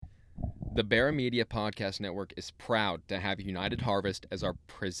The Barra Media Podcast Network is proud to have United Harvest as our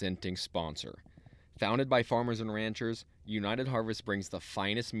presenting sponsor. Founded by farmers and ranchers, United Harvest brings the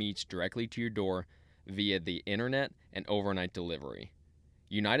finest meats directly to your door via the internet and overnight delivery.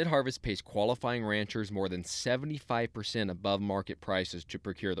 United Harvest pays qualifying ranchers more than 75% above market prices to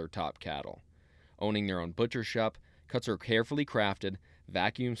procure their top cattle. Owning their own butcher shop, cuts are carefully crafted,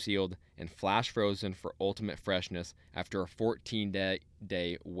 vacuum sealed, and flash frozen for ultimate freshness after a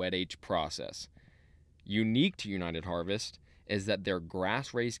 14-day wet age process. Unique to United Harvest is that their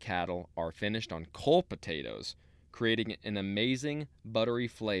grass-raised cattle are finished on cold potatoes, creating an amazing buttery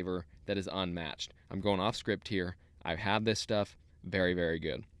flavor that is unmatched. I'm going off script here. I have this stuff. Very, very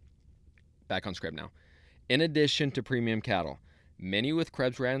good. Back on script now. In addition to premium cattle, many with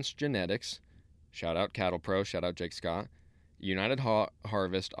Krebs Ranch genetics, shout out Cattle Pro, shout out Jake Scott, United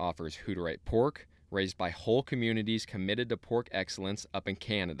Harvest offers Hooterite pork, raised by whole communities committed to pork excellence up in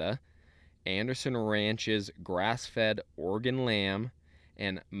Canada, Anderson Ranch's grass-fed Oregon lamb,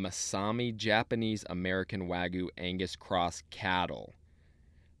 and Masami Japanese American Wagyu Angus cross cattle.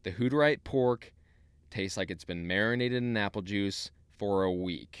 The Hooterite pork tastes like it's been marinated in apple juice for a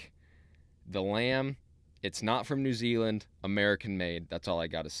week. The lamb, it's not from New Zealand, American made. That's all I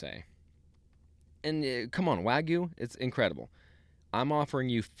got to say. And come on, Wagyu, it's incredible. I'm offering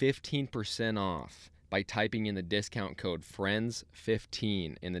you 15% off by typing in the discount code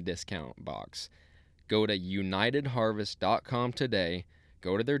FRIENDS15 in the discount box. Go to unitedharvest.com today.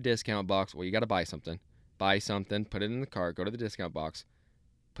 Go to their discount box. Well, you got to buy something. Buy something, put it in the cart, go to the discount box,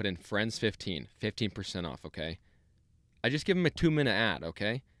 put in FRIENDS15, 15% off, okay? I just give them a 2-minute ad,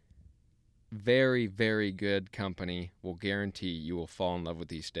 okay? Very, very good company. Will guarantee you will fall in love with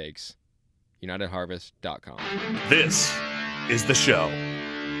these steaks. UnitedHarvest.com. This is the show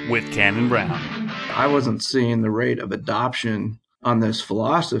with Cannon Brown. I wasn't seeing the rate of adoption on this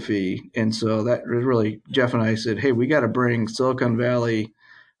philosophy. And so that really, Geoff and I said, hey, we got to bring Silicon Valley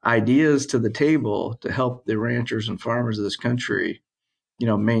ideas to the table to help the ranchers and farmers of this country,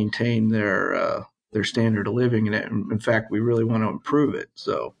 maintain their standard of living. And in fact, we really want to improve it.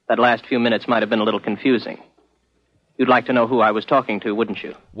 So that last few minutes might have been a little confusing. You'd like to know who I was talking to, wouldn't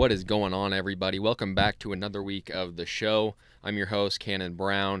you? What is going on, everybody? Welcome back to another week of the show. I'm your host, Cannon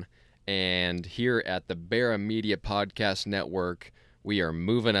Brown, and here at the Barra Media Podcast Network, we are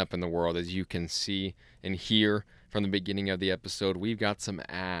moving up in the world, as you can see and hear from the beginning of the episode. We've got some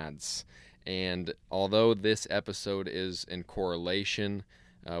ads, and although this episode is in correlation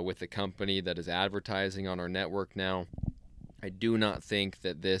with the company that is advertising on our network now, I do not think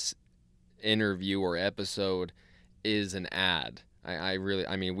that this interview or episode is an ad.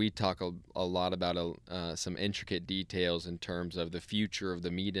 We talk a lot about some intricate details in terms of the future of the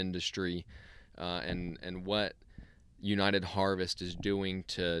meat industry and what United Harvest is doing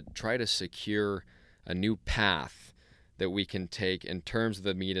to try to secure a new path that we can take in terms of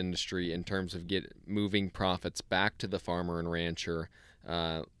the meat industry, in terms of moving profits back to the farmer and rancher.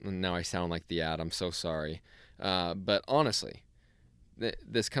 Now I sound like the ad. I'm so sorry. But honestly,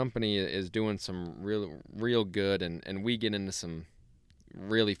 this company is doing some real good, and we get into some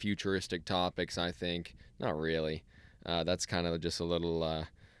really futuristic topics, I think. Not really. That's kind of just a little,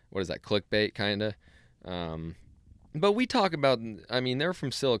 what is that, clickbait kind of? But we talk about, they're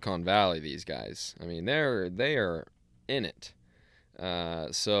from Silicon Valley, these guys. They are in it.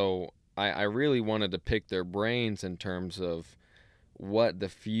 So I really wanted to pick their brains in terms of what the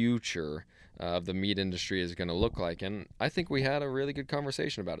future of the meat industry is going to look like, and I think we had a really good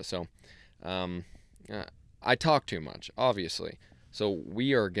conversation about it. So I talk too much, obviously, so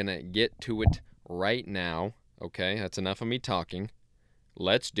we are going to get to it right now. Okay, that's enough of me talking.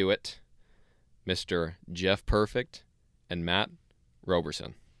 Let's do it. Mr. Geoff Perfect and Matt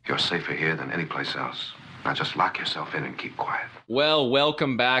Roberson. You're safer here than any place else. Now just lock yourself in and keep quiet. Well,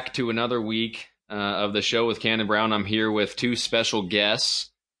 welcome back to another week of the show with Cannon Brown. I'm here with two special guests.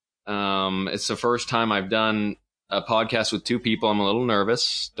 It's the first time I've done a podcast with two people. I'm a little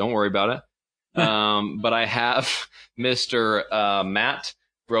nervous. Don't worry about it. But I have Mr. Matt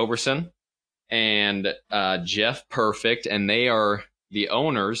Roberson and Geoff Perfect, and they are the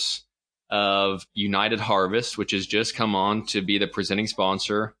owners of United Harvest, which has just come on to be the presenting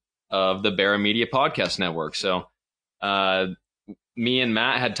sponsor of the Barra Media Podcast Network. So me and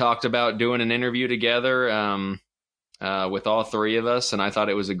Matt had talked about doing an interview together with all three of us, and I thought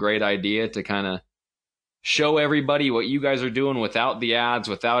it was a great idea to kind of show everybody what you guys are doing without the ads,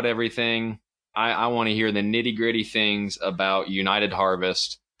 without everything. I want to hear the nitty-gritty things about United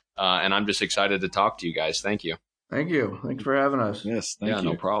Harvest, and I'm just excited to talk to you guys. Thank you. Thank you. Thanks for having us. Yes, thank you.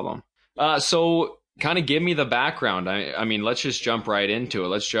 No problem. So kind of give me the background. I mean, let's just jump right into it.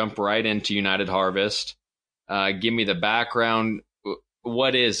 Let's jump right into United Harvest. Give me the background.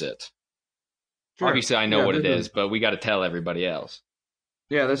 What is it? Sure. Obviously, I know what it this is, but we got to tell everybody else.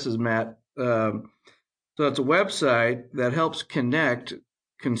 Yeah, this is Matt. So it's a website that helps connect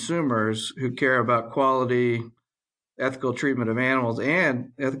consumers who care about quality, ethical treatment of animals,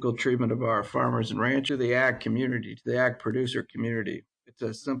 and ethical treatment of our farmers and ranchers, to the ag community, to the ag producer community. It's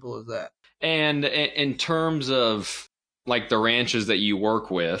as simple as that. And in terms of like the ranches that you work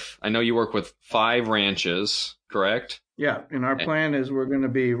with, I know you work with 5 ranches, correct? Yeah, and our plan is we're going to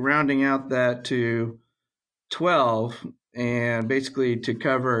be rounding out that to 12, and basically to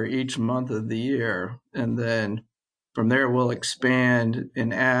cover each month of the year. And then from there, we'll expand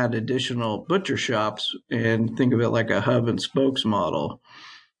and add additional butcher shops and think of it like a hub and spokes model.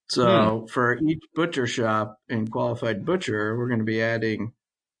 So for each butcher shop and qualified butcher, we're going to be adding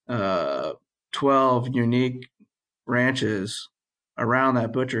 12 unique ranches around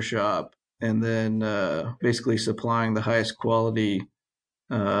that butcher shop, and then basically supplying the highest quality,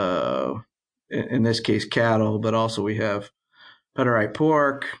 in this case, cattle, but also we have Pederite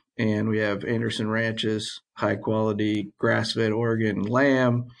pork, and we have Anderson Ranch's high quality grass fed Oregon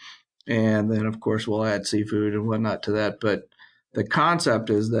lamb. And then, of course, we'll add seafood and whatnot to that. But the concept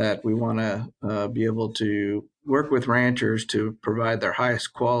is that we want to be able to work with ranchers to provide their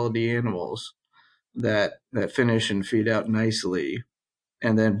highest quality animals that finish and feed out nicely,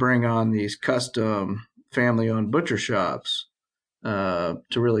 and then bring on these custom family-owned butcher shops to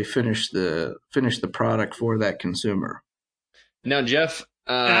really finish the product for that consumer. Now, Geoff,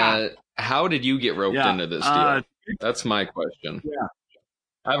 how did you get roped into this deal? That's my question. Yeah.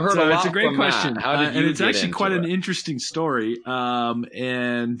 I've heard a lot. It's a great from question. Matt. How did you and it's get actually into quite it? an interesting story.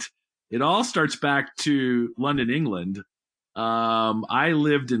 And it all starts back to London, England. I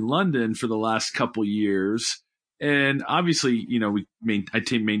lived in London for the last couple years. And obviously, I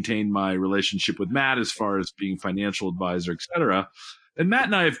maintained my relationship with Matt as far as being financial advisor, et cetera. And Matt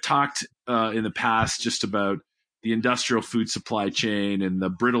and I have talked in the past just about the industrial food supply chain and the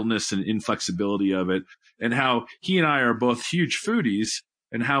brittleness and inflexibility of it, and how he and I are both huge foodies,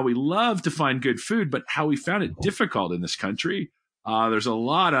 and how we love to find good food, but how we found it difficult in this country. There's a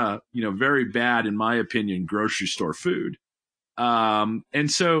lot of, very bad, in my opinion, grocery store food.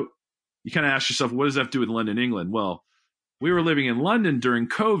 And so you kind of ask yourself, what does that have to do with London, England? Well, we were living in London during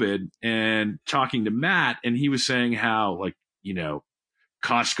COVID and talking to Matt, and he was saying how,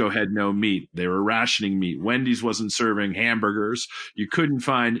 Costco had no meat. They were rationing meat. Wendy's wasn't serving hamburgers. You couldn't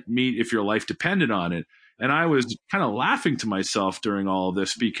find meat if your life depended on it. And I was kind of laughing to myself during all of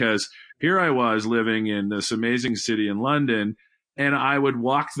this, because here I was living in this amazing city in London, and I would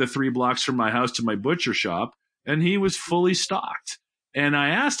walk the 3 blocks from my house to my butcher shop, and he was fully stocked. And I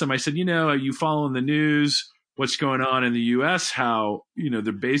asked him, I said, are you following the news? What's going on in the U.S.? How,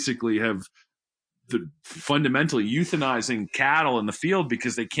 they basically have fundamentally euthanizing cattle in the field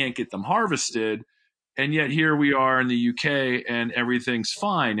because they can't get them harvested. And yet here we are in the UK and everything's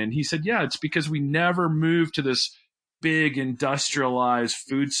fine. And he said, yeah, it's because we never moved to this big industrialized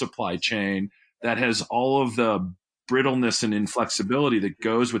food supply chain that has all of the brittleness and inflexibility that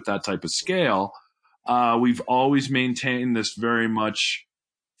goes with that type of scale. We've always maintained this very much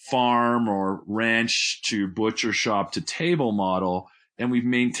farm or ranch to butcher shop to table model. And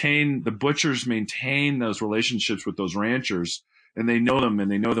the butchers maintain those relationships with those ranchers, and they know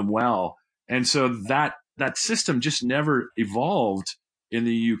them well. And so that system just never evolved in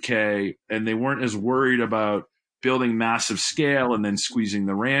the UK, and they weren't as worried about building massive scale and then squeezing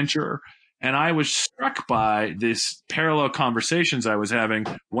the rancher. And I was struck by this parallel conversations I was having,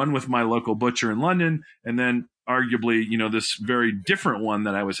 one with my local butcher in London, and then arguably, this very different one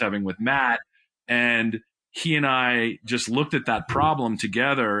that I was having with Matt. And he and I just looked at that problem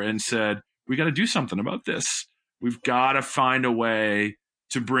together and said, we got to do something about this. We've got to find a way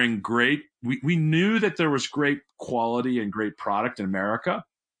to bring we knew that there was great quality and great product in America,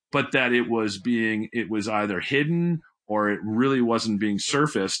 but that it was either hidden or it really wasn't being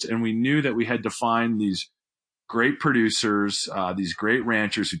surfaced. And we knew that we had to find these great producers, these great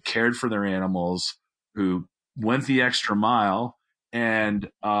ranchers who cared for their animals, who went the extra mile, and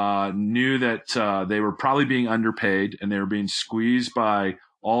knew that they were probably being underpaid and they were being squeezed by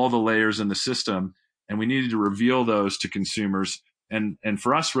all the layers in the system. And we needed to reveal those to consumers. And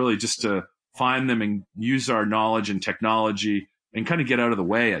for us, really just to find them and use our knowledge and technology and kind of get out of the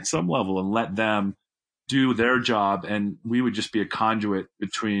way at some level and let them do their job. And we would just be a conduit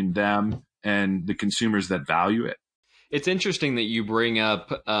between them and the consumers that value it. It's interesting that you bring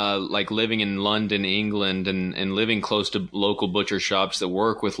up like living in London, England, and living close to local butcher shops that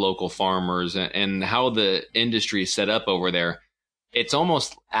work with local farmers and how the industry is set up over there. It's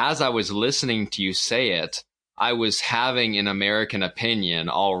almost as I was listening to you say it, I was having an American opinion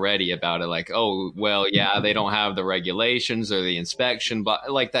already about it. Like, oh, well, yeah, they don't have the regulations or the inspection,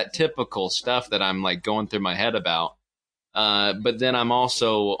 but like that typical stuff that I'm like going through my head about. But then I'm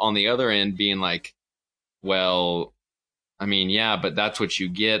also on the other end being like, well, I mean, yeah, but that's what you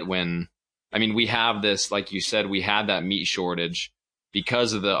get when, I mean, we have this, like you said, we had that meat shortage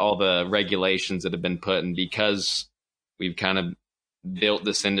because of all the regulations that have been put and because we've kind of built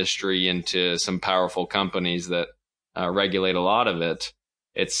this industry into some powerful companies that regulate a lot of it.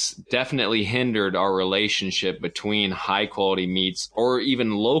 It's definitely hindered our relationship between high quality meats or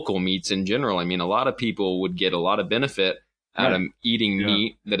even local meats in general. I mean, a lot of people would get a lot of benefit out of eating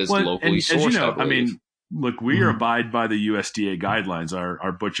meat that is locally sourced. As you know, I mean, look, we abide by the USDA guidelines.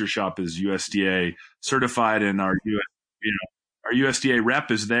 Our butcher shop is USDA certified, and our USDA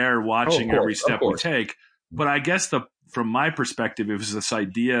rep is there watching every step we take. But I guess from my perspective, it was this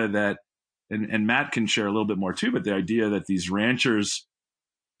idea that, and Matt can share a little bit more too, but the idea that these ranchers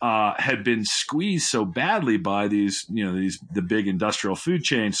had been squeezed so badly by the big industrial food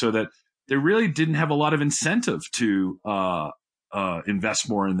chains, so that they really didn't have a lot of incentive to invest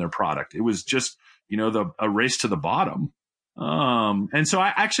more in their product. It was just a race to the bottom. And so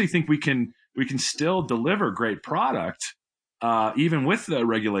I actually think we can still deliver great product, even with the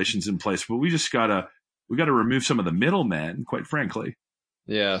regulations in place, but we got to remove some of the middlemen, quite frankly.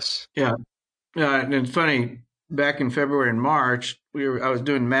 Yes. Yeah. And it's funny, back in February and March, I was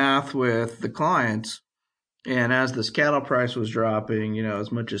doing math with the clients, and as this cattle price was dropping,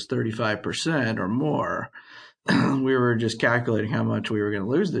 as much as 35% or more, we were just calculating how much we were going to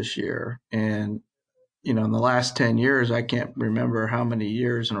lose this year. And in the last 10 years, I can't remember how many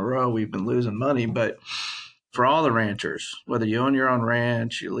years in a row we've been losing money, but for all the ranchers, whether you own your own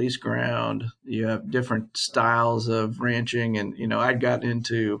ranch, you lease ground, you have different styles of ranching. And, I'd gotten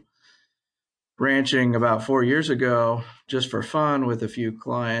into ranching about 4 years ago just for fun with a few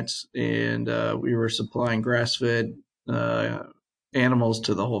clients. And we were supplying grass-fed animals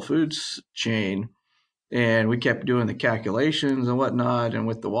to the Whole Foods chain. And we kept doing the calculations and whatnot. And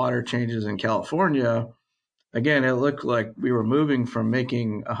with the water changes in California, again, it looked like we were moving from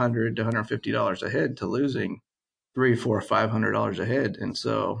making $100 to $150 a head to losing $300, $400, $500 a head. And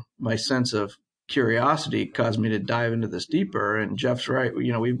so my sense of curiosity caused me to dive into this deeper. And Geoff's right.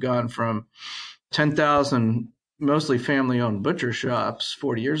 We've gone from 10,000 mostly family-owned butcher shops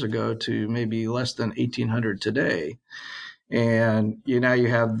 40 years ago to maybe less than 1,800 today. And now you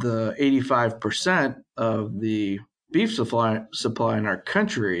have the 85% of the beef supply in our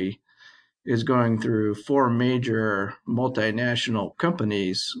country is going through 4 major multinational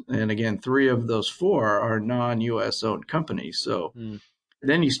companies. And again, 3 of those 4 are non-U.S. owned companies. So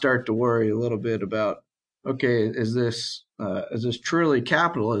then you start to worry a little bit about, okay, is this truly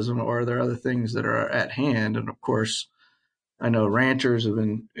capitalism, or are there other things that are at hand? And of course, I know ranchers have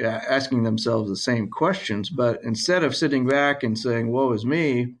been asking themselves the same questions, but instead of sitting back and saying, woe is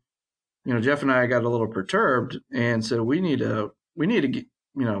me, Geoff and I got a little perturbed and said, we need to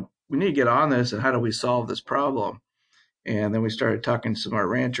get on this, and how do we solve this problem? And then we started talking to some of our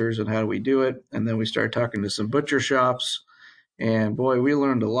ranchers and how do we do it? And then we started talking to some butcher shops, and boy, we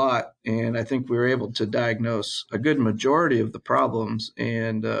learned a lot. And I think we were able to diagnose a good majority of the problems.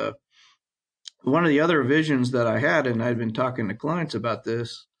 And one of the other visions that I had, and I'd been talking to clients about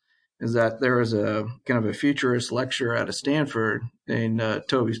this, is that there was a kind of a futurist lecturer out of Stanford named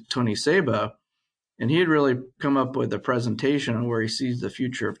Tony Seba, and he had really come up with a presentation on where he sees the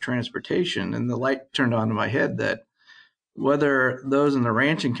future of transportation. And the light turned on in my head that whether those in the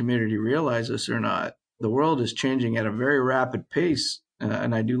ranching community realize this or not, the world is changing at a very rapid pace.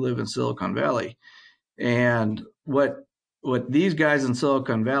 And I do live in Silicon Valley. And what these guys in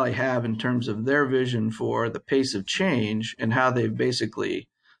Silicon Valley have in terms of their vision for the pace of change and how they've basically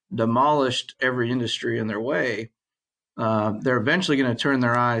demolished every industry in their way, they're eventually going to turn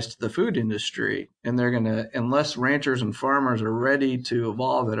their eyes to the food industry. And they're going to, unless ranchers and farmers are ready to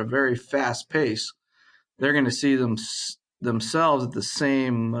evolve at a very fast pace, they're going to see themselves at the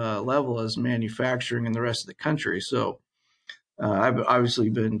same level as manufacturing in the rest of the country. So I've obviously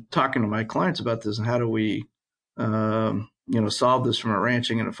been talking to my clients about this and how do we solve this from a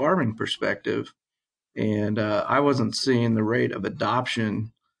ranching and a farming perspective. And I wasn't seeing the rate of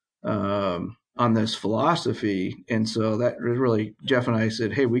adoption on this philosophy. And so that really, Geoff and I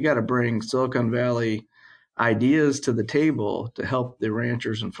said, hey, we got to bring Silicon Valley ideas to the table to help the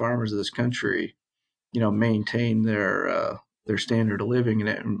ranchers and farmers of this country maintain their standard of living.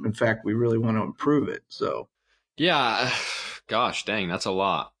 And in fact, we really want to improve it. So, yeah, gosh, dang, that's a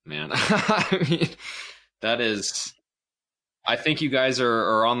lot, man. I mean, that is. I think you guys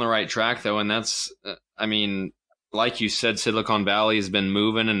are on the right track, though, and that's. I mean, like you said, Silicon Valley has been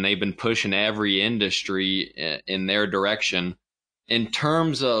moving, and they've been pushing every industry in their direction. In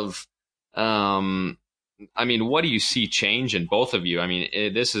terms of, I mean, what do you see change in both of you? I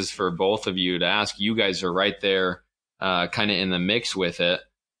mean, this is for both of you to ask. You guys are right there, kind of in the mix with it.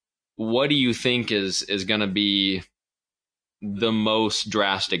 What do you think is going to be the most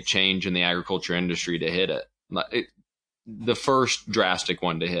drastic change in the agriculture industry to hit it? The first drastic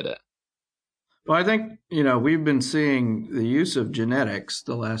one to hit it? Well, I think, we've been seeing the use of genetics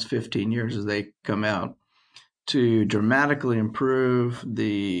the last 15 years as they come out to dramatically improve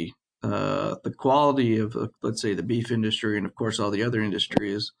the quality of, let's say, the beef industry and, of course, all the other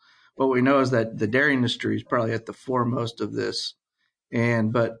industries. What we know is that the dairy industry is probably at the foremost of this.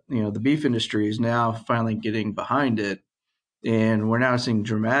 But the beef industry is now finally getting behind it. And we're now seeing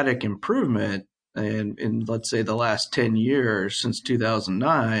dramatic improvement in, let's say, the last 10 years since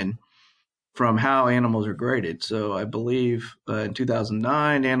 2009 from how animals are graded. So I believe in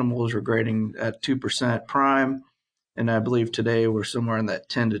 2009, animals were grading at 2% prime. And I believe today we're somewhere in that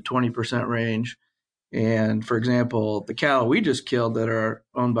 10 to 20% range. And for example, the cattle we just killed that are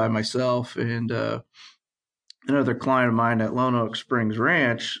owned by myself and another client of mine at Lone Oak Springs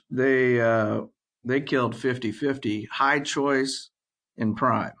Ranch, they killed 50-50 high choice in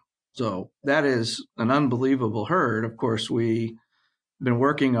prime. So that is an unbelievable herd. Of course, we've been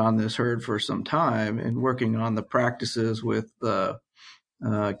working on this herd for some time and working on the practices with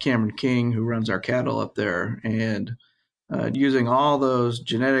Cameron King, who runs our cattle up there, and using all those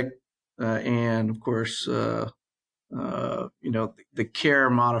genetic and, of course, the care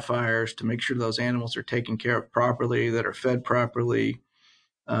modifiers to make sure those animals are taken care of properly, that are fed properly,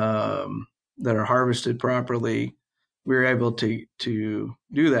 that are harvested properly. We're able to do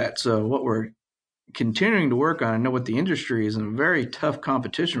that. So what we're continuing to work on, I know what the industry is in a very tough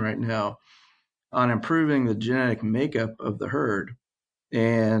competition right now on improving the genetic makeup of the herd.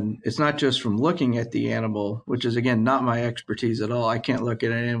 And it's not just from looking at the animal, which is, again, not my expertise at all. I can't look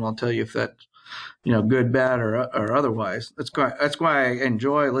at an animal and tell you if that's, good, bad, or otherwise. That's why I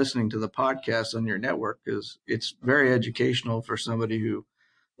enjoy listening to the podcast on your network, because it's very educational for somebody who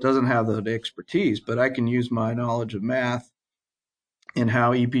doesn't have the expertise. But I can use my knowledge of math and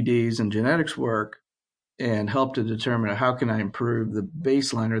how EPDs and genetics work and help to determine how can I improve the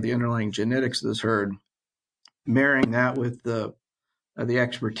baseline or the underlying genetics of this herd, marrying that with the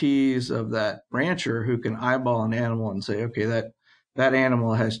expertise of that rancher who can eyeball an animal and say, okay, that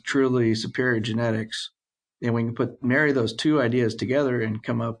animal has truly superior genetics, and we can marry those two ideas together and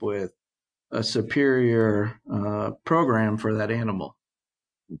come up with a superior program for that animal.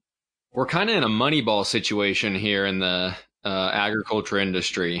 We're kind of in a Moneyball situation here in the agriculture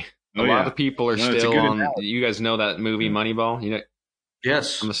industry. A lot of people are still on. Analogy. You guys know that movie Moneyball?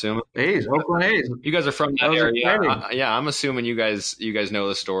 Yes, I'm assuming. Oakland A's. You guys are from that area. Yeah, I'm assuming you guys know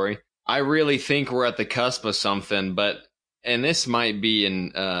the story. I really think we're at the cusp of something, and this might be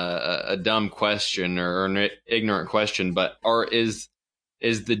a dumb question or an ignorant question, but is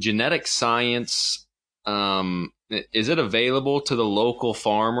the genetic science is it available to the local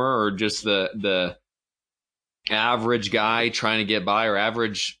farmer or just the average guy trying to get by or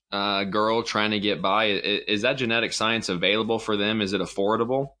average girl trying to get by? Is that genetic science available for them? Is it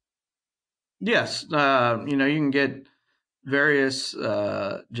affordable? Yes. You can get various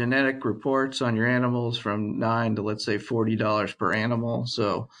genetic reports on your animals from $9 to, let's say, $40 per animal.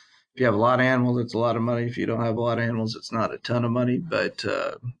 So if you have a lot of animals, it's a lot of money. If you don't have a lot of animals, it's not a ton of money, but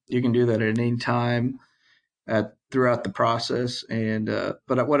you can do that at any time throughout the process. And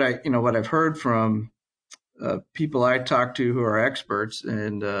but what I've heard from people I talk to who are experts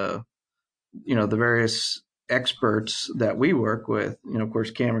and, the various experts that we work with, of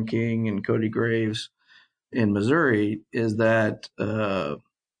course, Cameron King and Cody Graves in Missouri, is that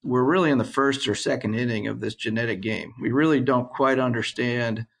we're really in the first or second inning of this genetic game. We really don't quite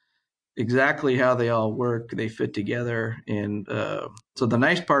understand exactly how they all work. They fit together. And so the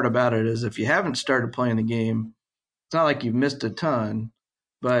nice part about it is if you haven't started playing the game, it's not like you've missed a ton,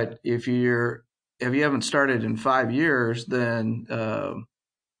 but if you haven't started in 5 years, then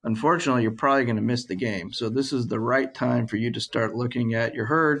unfortunately, you're probably going to miss the game. So this is the right time for you to start looking at your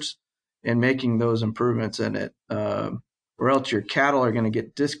herds and making those improvements in it, or else your cattle are going to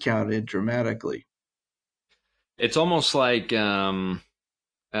get discounted dramatically. It's almost like going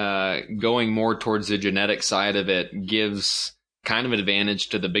more towards the genetic side of it gives kind of an advantage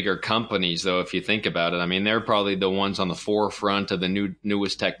to the bigger companies, though, if you think about it. I mean, they're probably the ones on the forefront of the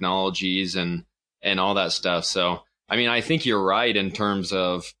newest technologies and all that stuff. So, I mean, I think you're right in terms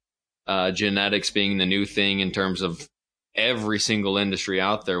of genetics being the new thing in terms of every single industry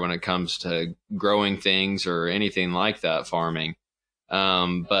out there when it comes to growing things or anything like that, farming.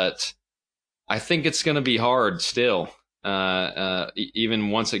 But I think it's going to be hard still,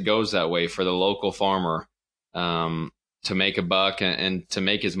 even once it goes that way for the local farmer. To make a buck and to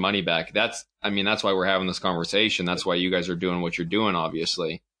make his money back. That's why we're having this conversation. That's why you guys are doing what you're doing,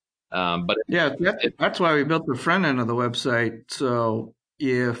 obviously. But yeah, that's why we built the front end of the website. So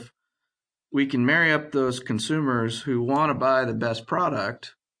if we can marry up those consumers who want to buy the best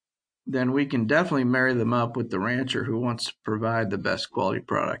product, then we can definitely marry them up with the rancher who wants to provide the best quality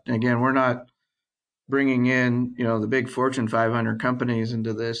product. And again, we're not bringing in, the big Fortune 500 companies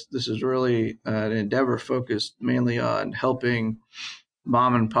into this. This is really an endeavor focused mainly on helping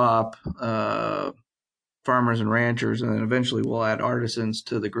mom and pop farmers and ranchers, and then eventually we'll add artisans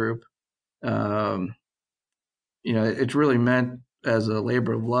to the group. It's really meant as a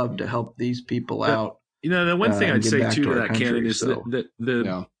labor of love to help these people out. The one thing I'd say too to that, country, Cannon, is that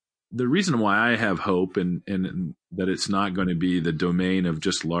the reason why I have hope and that it's not going to be the domain of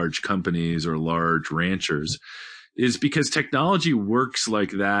just large companies or large ranchers is because technology works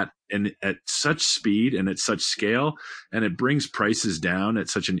like that and at such speed and at such scale, and it brings prices down at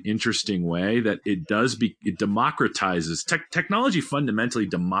such an interesting way that it democratizes. Technology fundamentally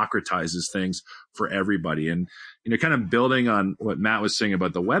democratizes things for everybody. And, kind of building on what Matt was saying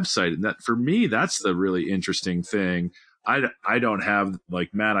about the website, and that for me, that's the really interesting thing. I don't have,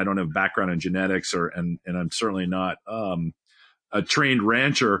 like Matt, I don't have background in genetics and I'm certainly not a trained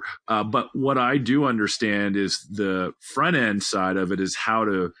rancher. But what I do understand is the front end side of it is how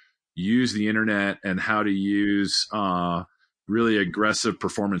to use the internet and how to use really aggressive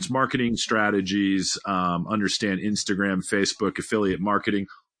performance marketing strategies, understand Instagram, Facebook, affiliate marketing,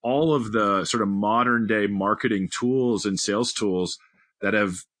 all of the sort of modern day marketing tools and sales tools that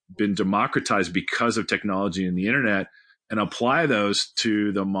have been democratized because of technology and the internet, and apply those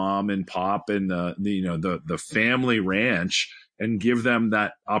to the mom and pop and the family ranch, and give them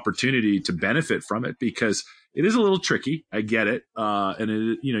that opportunity to benefit from it, because it is a little tricky. I get it.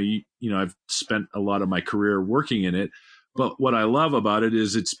 And it, I've spent a lot of my career working in it, but what I love about it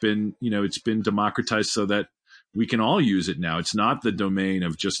is it's been democratized so that we can all use it now. It's not the domain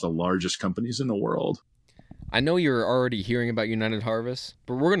of just the largest companies in the world. I know you're already hearing about United Harvest,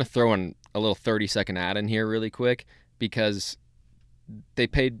 but we're going to throw in a little 30-second ad in here really quick because they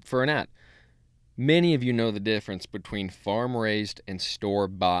paid for an ad. Many of you know the difference between farm-raised and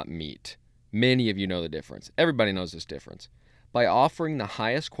store-bought meat. Many of you know the difference. Everybody knows this difference. By offering the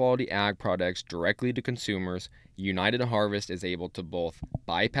highest quality ag products directly to consumers, United Harvest is able to both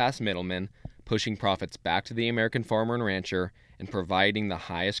bypass middlemen, pushing profits back to the American farmer and rancher, and providing the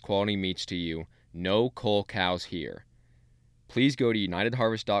highest quality meats to you. No cull cows here. Please go to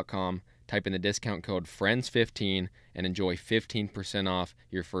unitedharvest.com, type in the discount code FRIENDS15, and enjoy 15% off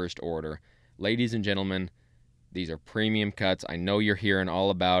your first order. Ladies and gentlemen, these are premium cuts. I know you're hearing all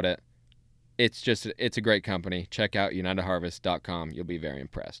about it. It's a great company. Check out unitedharvest.com. You'll be very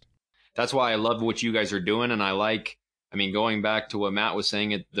impressed. That's why I love what you guys are doing, and going back to what Matt was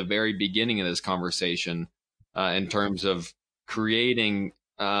saying at the very beginning of this conversation, in terms of creating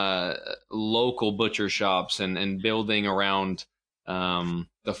local butcher shops and building around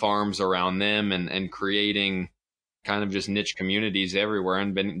the farms around them and creating kind of just niche communities everywhere,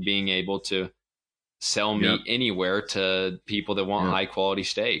 and being able to sell meat anywhere to people that want high quality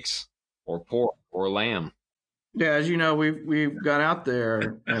steaks or pork or lamb. Yeah, as you know, we've gone out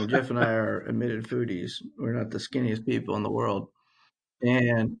there, and Geoff and I are admitted foodies. We're not the skinniest people in the world.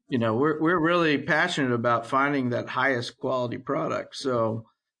 And, we're really passionate about finding that highest quality product. So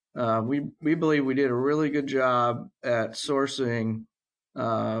we believe we did a really good job at sourcing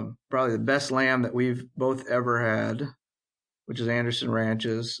probably the best lamb that we've both ever had, which is Anderson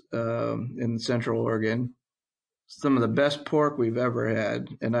Ranches in Central Oregon. Some of the best pork we've ever had.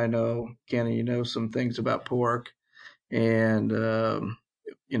 And I know, Kenny, you know some things about pork. And,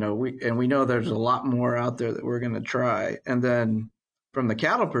 we know there's a lot more out there that we're going to try. And then from the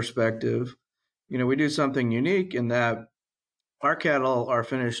cattle perspective, we do something unique in that our cattle are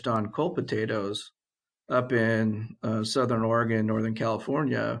finished on cold potatoes up in Southern Oregon, Northern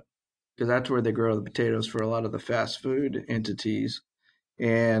California, because that's where they grow the potatoes for a lot of the fast food entities.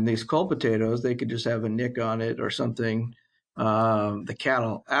 And these cold potatoes, they could just have a nick on it or something. The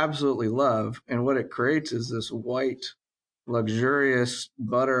cattle absolutely love. And what it creates is this white, luxurious,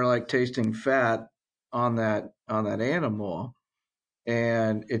 butter-like tasting fat on that animal.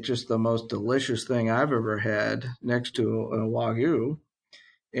 and it's just the most delicious thing I've ever had next to a Wagyu.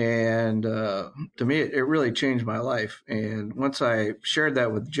 And to me, it really changed my life. And once I shared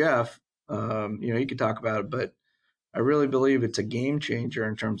that with Geoff, he could talk about it, but I really believe it's a game changer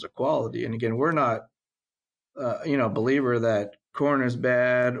in terms of quality. And again, we're not, a believer that corn is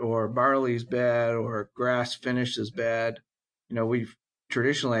bad or barley's bad or grass finish is bad. We've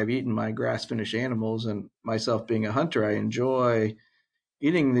traditionally, I've eaten my grass finished animals, and myself being a hunter, I enjoy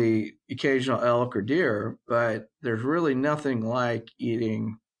eating the occasional elk or deer, but there's really nothing like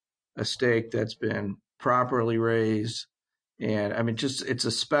eating a steak that's been properly raised. And I mean, just it's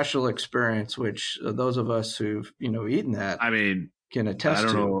a special experience, which those of us who've eaten that, I mean, can attest I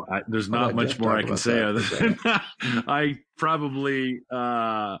don't to. know. There's not much more I can say other than I probably,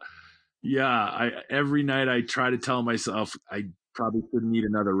 every night I try to tell myself I probably shouldn't eat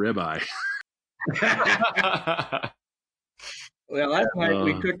another ribeye. Well, last night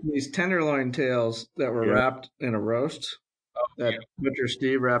we cooked these tenderloin tails that were wrapped in a roast. That Butcher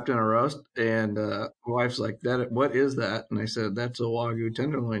Steve wrapped in a roast, and my wife's like, "That what is that?" And I said, "That's a Wagyu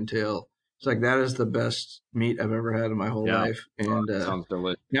tenderloin tail." It's like, that is the best meat I've ever had in my whole life, and sounds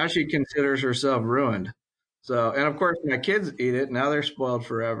delicious. Now she considers herself ruined. So, and of course, my kids eat it. Now they're spoiled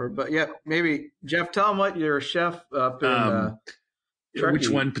forever. But yeah, maybe Geoff, tell them what your chef up in which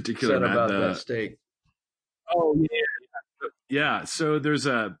one particular said about that steak. Oh yeah. So there's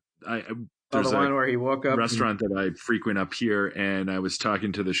a the one where he woke up restaurant that I frequent up here, and I was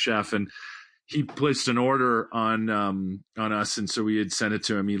talking to the chef, and he placed an order on us, and so we had sent it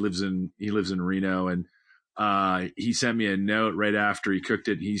to him. He lives in Reno, and he sent me a note right after he cooked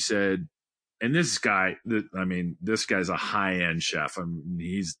it. He said, and this guy's a high end chef. I mean,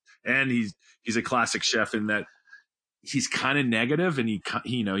 he's a classic chef in that he's kind of negative, and he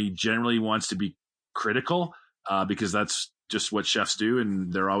generally wants to be critical because that's just what chefs do,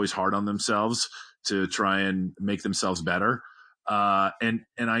 and they're always hard on themselves to try and make themselves better. And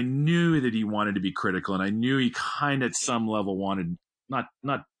I knew that he wanted to be critical, and I knew he kind of at some level wanted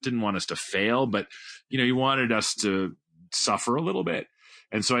didn't want us to fail, but he wanted us to suffer a little bit.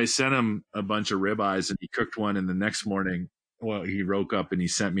 And so I sent him a bunch of ribeyes, and he cooked one. And the next morning, he woke up and he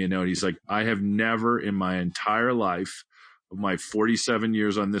sent me a note. He's like, "I have never in my entire life of my 47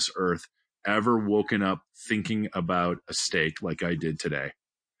 years on this earth ever woken up thinking about a steak like I did today."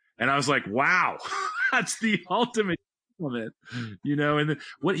 And I was like, wow, that's the ultimate compliment, and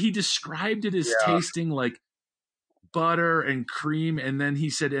what he described it as tasting like butter and cream. And then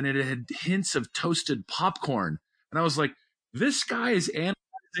he said, and it had hints of toasted popcorn. And I was like, this guy is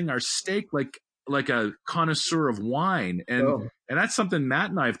analyzing our steak like a connoisseur of wine. And that's something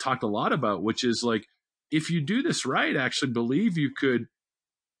Matt and I have talked a lot about, which is like, if you do this right, I actually believe you could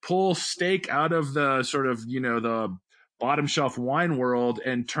pull steak out of the sort of, the bottom shelf wine world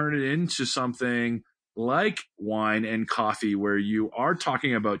and turn it into something like wine and coffee, where you are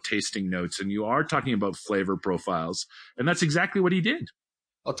talking about tasting notes and you are talking about flavor profiles. And that's exactly what he did.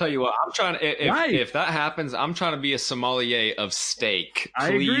 I'll tell you what, I'm trying to, if that happens, I'm trying to be a sommelier of steak. I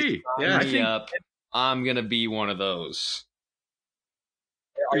agree. Sign me up. I'm going to be one of those.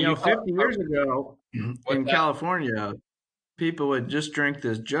 50 years ago in California, people would just drink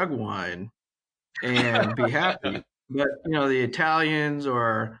this jug wine and be happy. But, the Italians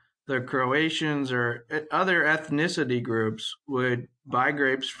or the Croatians or other ethnicity groups would buy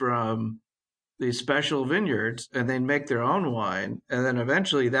grapes from these special vineyards and they'd make their own wine. And then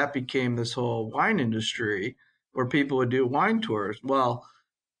eventually that became this whole wine industry where people would do wine tours. Well,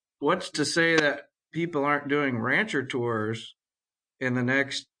 what's to say that people aren't doing rancher tours in the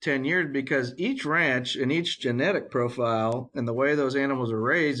next 10 years? Because each ranch and each genetic profile and the way those animals are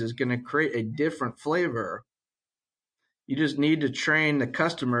raised is going to create a different flavor. You just need to train the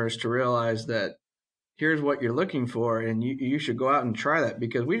customers to realize that here's what you're looking for, and you should go out and try that,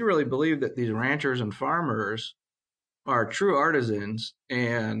 because we really believe that these ranchers and farmers are true artisans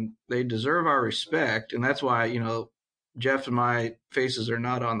and they deserve our respect. And that's why, Geoff and my faces are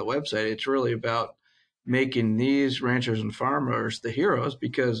not on the website. It's really about making these ranchers and farmers the heroes,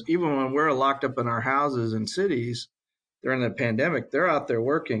 because even when we're locked up in our houses in cities during the pandemic, they're out there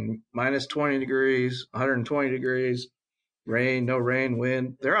working minus 20 degrees, 120 degrees, rain, no rain,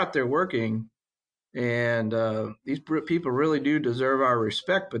 wind. They're out there working. And these people really do deserve our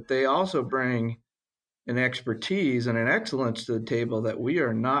respect, but they also bring an expertise and an excellence to the table that we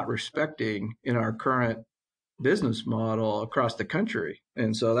are not respecting in our current business model across the country.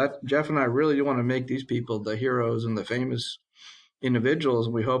 And so that Geoff and I really do want to make these people the heroes and the famous individuals.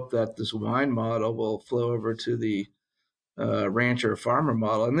 We hope that this wine model will flow over to the rancher farmer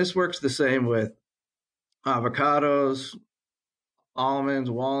model. And this works the same with avocados, almonds,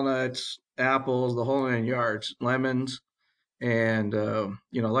 walnuts, apples, the whole nine yards, lemons. And,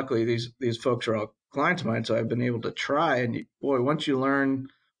 luckily these folks are all clients of mine. So I've been able to try. And boy, once you learn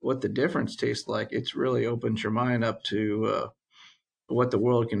what the difference tastes like, it's really opens your mind up to what the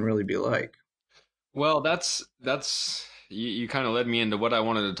world can really be like. Well, that's you kind of led me into what I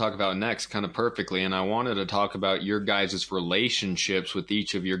wanted to talk about next, kind of perfectly, and I wanted to talk about your guys' relationships with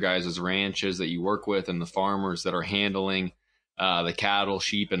each of your guys' ranches that you work with and the farmers that are handling the cattle,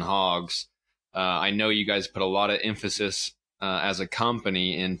 sheep, and hogs. I know you guys put a lot of emphasis as a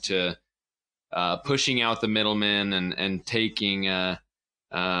company into pushing out the middlemen and taking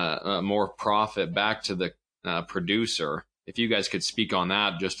more profit back to the producer. If you guys could speak on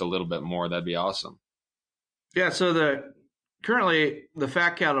that just a little bit more, that'd be awesome. Yeah. So currently the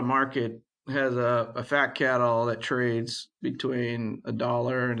fat cattle market has a fat cattle that trades between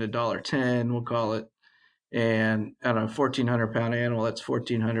 $1 and $1.10, we'll call it. And on a 1,400-pound animal, that's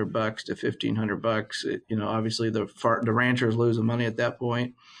 $1,400 to $1,500. Obviously the ranchers losing money at that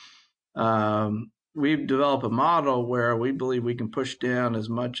point. We've developed a model where we believe we can push down as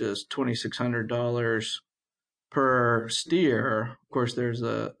much as $2,600 per steer. Of course, there's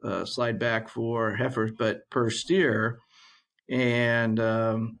a slide back for heifers, but per steer. And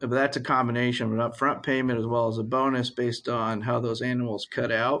that's a combination of an upfront payment as well as a bonus based on how those animals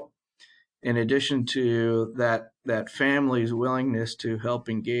cut out. In addition to that family's willingness to help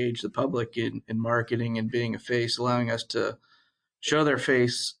engage the public in marketing and being a face, allowing us to show their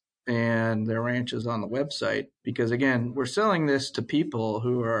face and their ranches on the website. Because again, we're selling this to people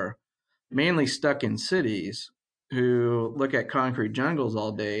who are mainly stuck in cities, who look at concrete jungles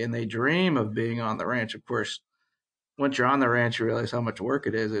all day and they dream of being on the ranch. Of course, once you're on the ranch, you realize how much work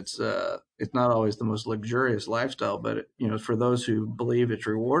it is. It's not always the most luxurious lifestyle, but for those who believe it's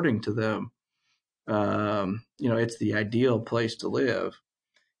rewarding to them, it's the ideal place to live.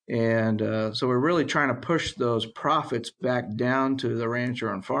 And so we're really trying to push those profits back down to the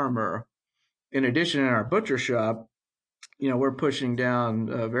rancher and farmer. In addition, in our butcher shop, we're pushing down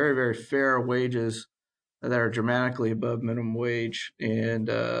very, very fair wages that are dramatically above minimum wage,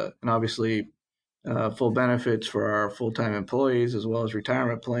 and obviously full benefits for our full-time employees as well as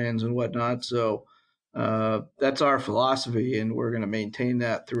retirement plans and whatnot. So that's our philosophy, and we're going to maintain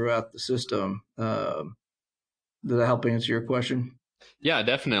that throughout the system. Does that help answer your question? Yeah,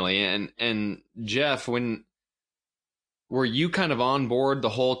 definitely. And Geoff, were you kind of on board the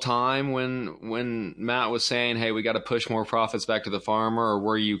whole time when Matt was saying, "Hey, we got to push more profits back to the farmer," or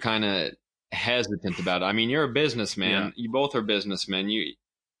were you kind of hesitant about it? I mean, you're a businessman. Yeah. You both are businessmen.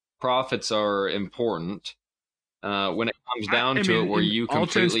 Profits are important. When it comes down to it, were you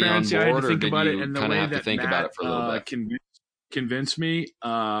completely on board, or did you kind of have to think about it for a little bit? Convinced me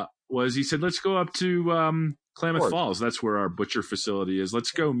was he said, "Let's go up to Klamath Falls. That's where our butcher facility is.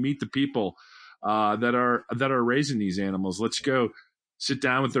 Let's go meet the people that are raising these animals. Let's go sit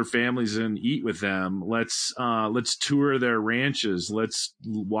down with their families and eat with them. Let's tour their ranches. Let's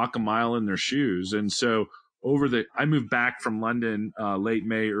walk a mile in their shoes." And so I moved back from London late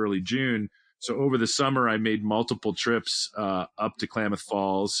May, early June. So over the summer, I made multiple trips up to Klamath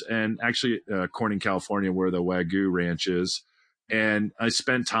Falls and actually Corning, California, where the Wagyu ranch is. And I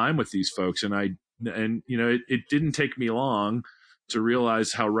spent time with these folks, and it didn't take me long to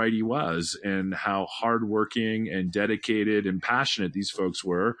realize how right he was and how hardworking and dedicated and passionate these folks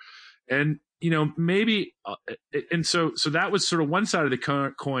were. And, maybe, and so that was sort of one side of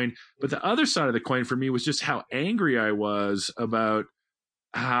the coin, but the other side of the coin for me was just how angry I was about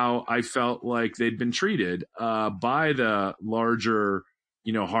how I felt like they'd been treated by the larger,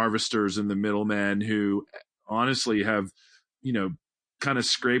 harvesters and the middlemen who honestly have, kind of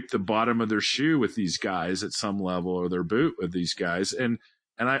scraped the bottom of their shoe with these guys at some level, or their boot with these guys. And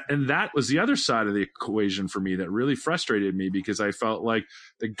that was the other side of the equation for me that really frustrated me, because I felt like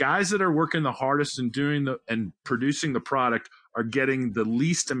the guys that are working the hardest and producing the product are getting the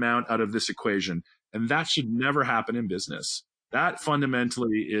least amount out of this equation. And that should never happen in business. That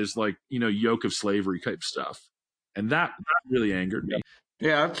fundamentally is like, yoke of slavery type stuff. And that really angered me.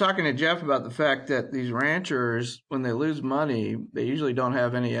 Yeah, I was talking to Geoff about the fact that these ranchers, when they lose money, they usually don't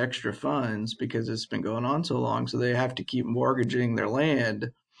have any extra funds because it's been going on so long. So they have to keep mortgaging their land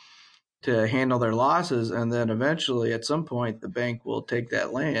to handle their losses. And then eventually, at some point, the bank will take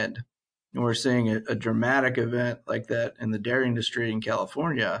that land. And we're seeing a dramatic event like that in the dairy industry in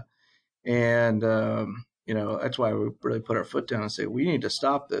California. And, that's why we really put our foot down and say, we need to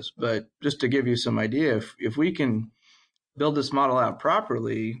stop this. But just to give you some idea, if we can build this model out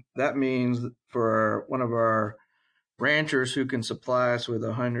properly, that means for one of our ranchers who can supply us with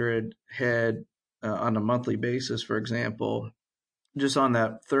 100 head on a monthly basis, for example, just on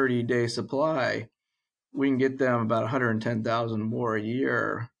that 30-day supply, we can get them about 110,000 more a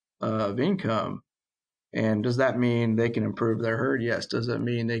year of income. And does that mean they can improve their herd? Yes. Does it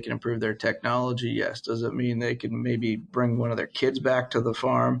mean they can improve their technology? Yes. Does it mean they can maybe bring one of their kids back to the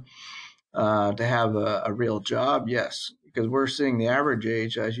farm to have a real job? Yes. Because we're seeing the average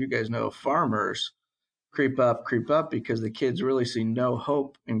age, as you guys know, of farmers creep up because the kids really see no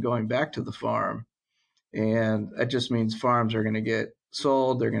hope in going back to the farm. And that just means farms are going to get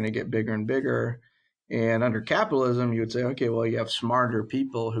sold. They're going to get bigger and bigger. And under capitalism, you would say, okay, well, you have smarter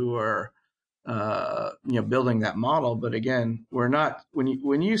people who are building that model. But again, we're not,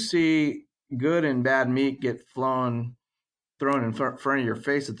 when you see good and bad meat get thrown in front of your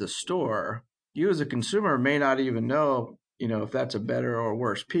face at the store, you as a consumer may not even know, if that's a better or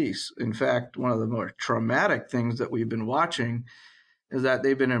worse piece. In fact, one of the more traumatic things that we've been watching is that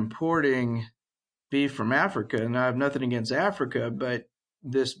they've been importing beef from Africa. And I have nothing against Africa, but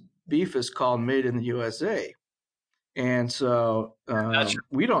this beef is called made in the USA. And so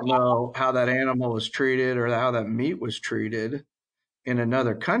we don't know how that animal was treated or how that meat was treated in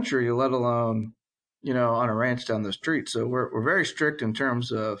another country, let alone, on a ranch down the street. So we're very strict in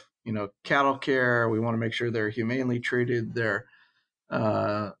terms of, cattle care. We want to make sure they're humanely treated. They're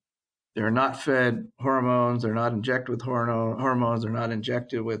not fed hormones. They're not injected with hormones. They're not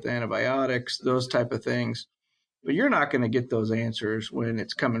injected with antibiotics, those type of things. But you're not going to get those answers when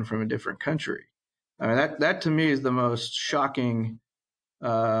it's coming from a different country. I mean, that to me is the most shocking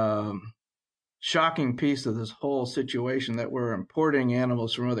piece of this whole situation, that we're importing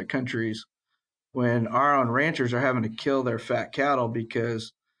animals from other countries when our own ranchers are having to kill their fat cattle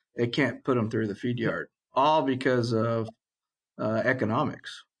because they can't put them through the feed yard, all because of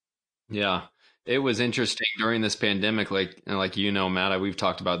economics. Yeah. It was interesting during this pandemic, like Matt, we've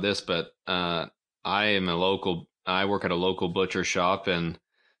talked about this, but I work at a local butcher shop, and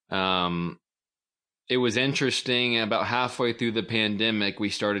it was interesting. About halfway through the pandemic, we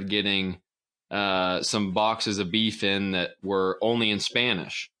started getting some boxes of beef in that were only in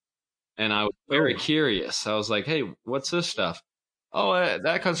Spanish. And I was very curious. I was like, hey, what's this stuff? Oh,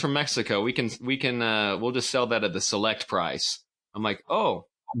 that comes from Mexico. We'll just sell that at the select price. I'm like, oh,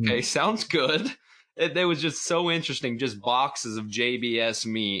 okay, sounds good. It was just so interesting. Just boxes of JBS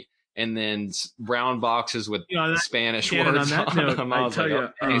meat, and then brown boxes with Spanish words on them. I tell you,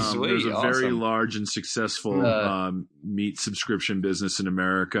 there's a awesome. very large and successful meat subscription business in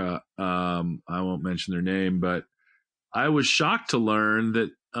America. I won't mention their name, but I was shocked to learn that,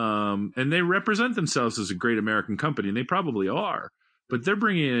 and they represent themselves as a great American company, and they probably are, but they're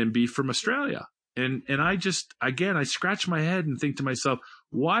bringing in beef from Australia. And I just, again, I scratch my head and think to myself,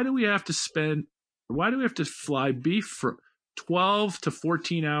 why do we have to fly beef for 12 to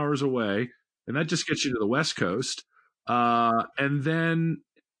 14 hours away? And that just gets you to the West Coast, and then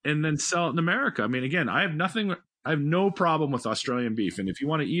sell it in America. I mean, again, I have no problem with Australian beef. And if you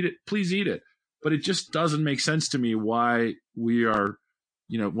want to eat it, please eat it. But it just doesn't make sense to me why we're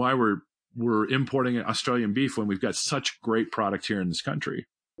importing Australian beef when we've got such great product here in this country.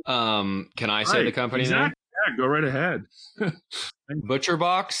 Can I say the company name? Yeah, go right ahead.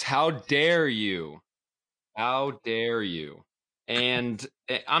 ButcherBox, how dare you? How dare you? And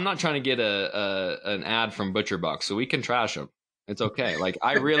I'm not trying to get an ad from ButcherBox, so we can trash them. It's okay. Like,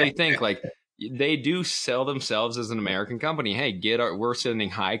 I really think they do sell themselves as an American company. Hey, we're sending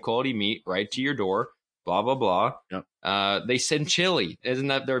high quality meat right to your door. Blah blah blah. Yep. They send chili. Isn't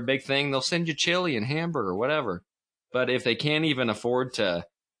that their big thing? They'll send you chili and hamburger, whatever. But if they can't even afford to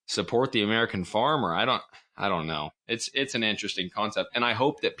support the American farmer, I don't know. It's an interesting concept, and I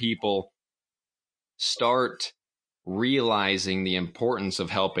hope that people start realizing the importance of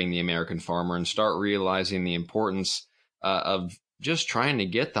helping the American farmer, and start realizing the importance of just trying to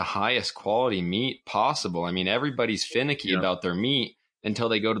get the highest quality meat possible. I mean, everybody's finicky about their meat until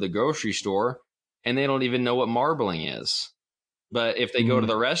they go to the grocery store and they don't even know what marbling is. But if they go to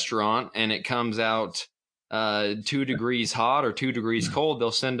the restaurant and it comes out 2 degrees hot or 2 degrees cold,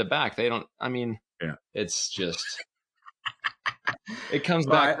 they'll send it back. It's just, it comes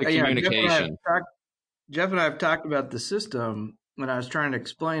back to communication. Geoff and I have talked about the system when I was trying to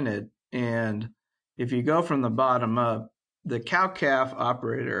explain it. And if you go from the bottom up, the cow-calf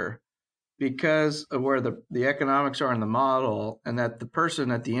operator, because of where the economics are in the model, and that the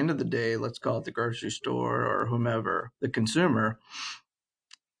person at the end of the day, let's call it the grocery store or whomever, the consumer,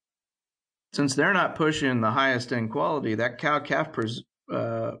 since they're not pushing the highest end quality, that cow-calf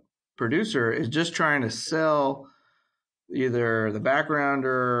producer is just trying to sell either the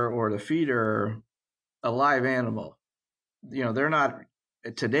backgrounder or the feeder a live animal. They're not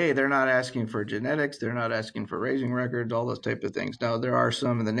today they're not asking for genetics, they're not asking for raising records, all those type of things. Now there are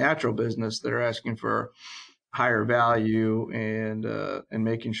some in the natural business that are asking for higher value and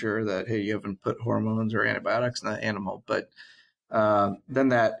making sure that, hey, you haven't put hormones or antibiotics in the animal. But then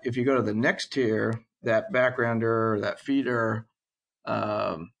that if you go to the next tier, that backgrounder or that feeder,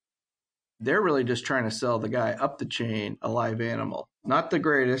 they're really just trying to sell the guy up the chain a live animal, not the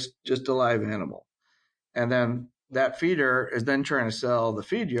greatest, just a live animal. And then that feeder is then trying to sell the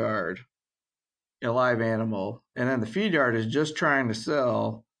feed yard a live animal. And then the feed yard is just trying to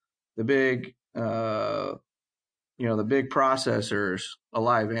sell the big, the big processors a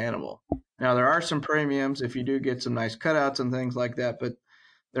live animal. Now, there are some premiums if you do get some nice cutouts and things like that, but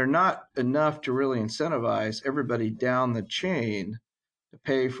they're not enough to really incentivize everybody down the chain to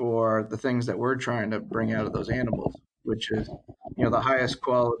pay for the things that we're trying to bring out of those animals, which is, the highest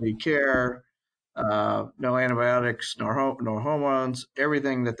quality care, no antibiotics, no hormones,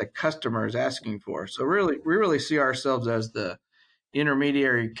 everything that the customer is asking for. So really, we really see ourselves as the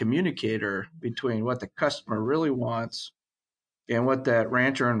intermediary communicator between what the customer really wants and what that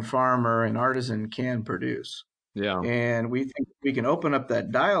rancher and farmer and artisan can produce. Yeah. And we think we can open up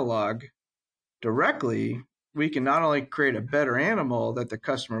that dialogue directly. We can not only create a better animal that the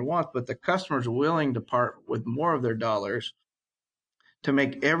customer wants, but the customer's willing to part with more of their dollars to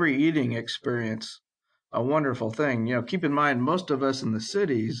make every eating experience a wonderful thing. Keep in mind, most of us in the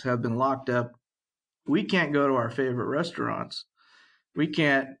cities have been locked up. We can't go to our favorite restaurants. We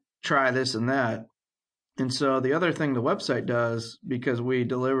can't try this and that. And so the other thing the website does, because we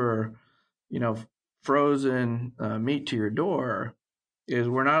deliver, frozen meat to your door, is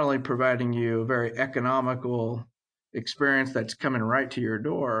we're not only providing you a very economical experience that's coming right to your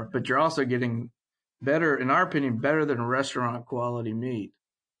door, but you're also getting better, in our opinion, better than restaurant quality meat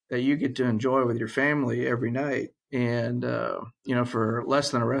that you get to enjoy with your family every night. And, for less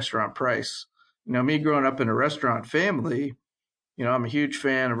than a restaurant price. Me growing up in a restaurant family, I'm a huge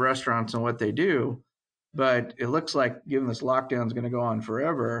fan of restaurants and what they do, but it looks like, given this lockdown is going to go on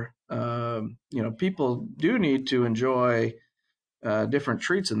forever, people do need to enjoy different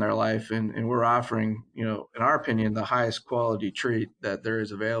treats in their life, and we're offering, in our opinion, the highest quality treat that there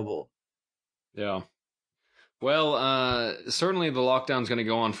is available. Yeah. Well, certainly the lockdown's going to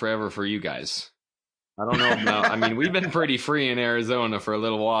go on forever for you guys. I don't know about, I mean, we've been pretty free in Arizona for a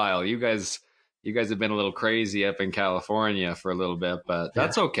little while. You guys have been a little crazy up in California for a little bit, but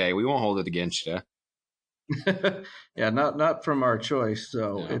that's okay. We won't hold it against you. Yeah, not from our choice.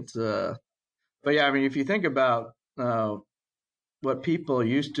 So it's but yeah, I mean, if you think about what people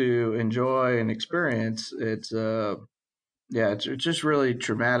used to enjoy and experience, it's just really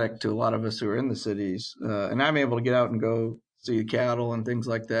traumatic to a lot of us who are in the cities. And I'm able to get out and go see the cattle and things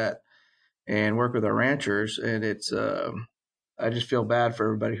like that, and work with our ranchers. And it's I just feel bad for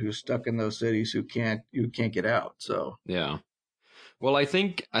everybody who's stuck in those cities who can't get out. So yeah. Well, I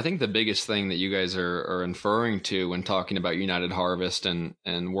think the biggest thing that you guys are inferring to when talking about United Harvest and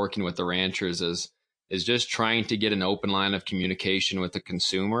working with the ranchers is just trying to get an open line of communication with the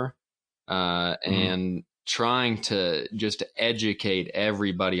consumer, and trying to just educate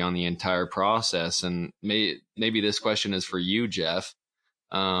everybody on the entire process. And maybe this question is for you, Geoff.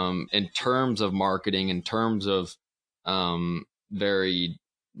 In terms of marketing, in terms of very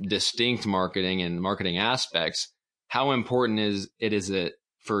distinct marketing and marketing aspects, how important is it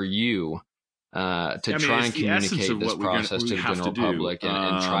for you to try and communicate this process to the general public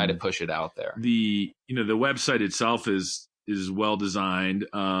and try to push it out there? The website itself is well designed,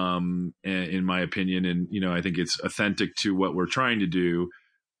 in my opinion, and I think it's authentic to what we're trying to do,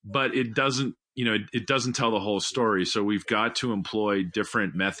 but it doesn't tell the whole story. So we've got to employ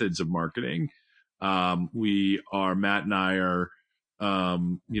different methods of marketing. Matt and I are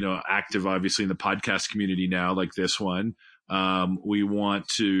active obviously in the podcast community now, like this one. We want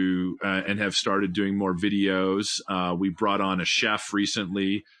to and have started doing more videos. We brought on a chef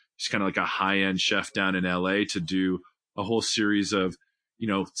recently. He's kind of like a high-end chef down in LA to do a whole series of,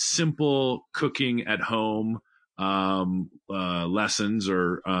 simple cooking at home lessons,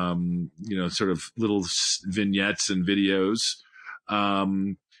 or, sort of little vignettes and videos.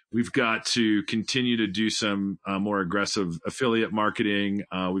 We've got to continue to do some more aggressive affiliate marketing.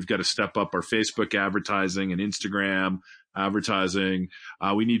 We've got to step up our Facebook advertising and Instagram advertising.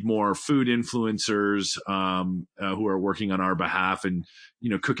 We need more food influencers who are working on our behalf and,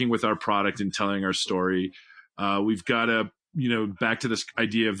 cooking with our product and telling our story. We've got to, back to this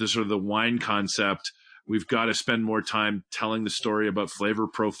idea of this sort of the wine concept. We've got to spend more time telling the story about flavor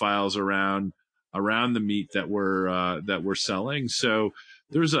profiles around the meat that we're selling. So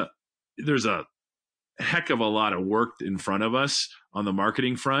there's a heck of a lot of work in front of us on the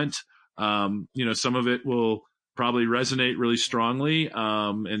marketing front. Some of it will probably resonate really strongly,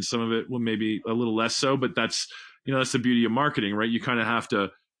 and some of it will maybe a little less so. But that's the beauty of marketing, right? You kind of have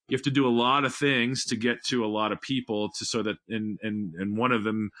to do a lot of things to get to a lot of people so that and one of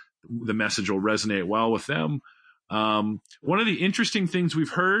them, the message will resonate well with them. One of the interesting things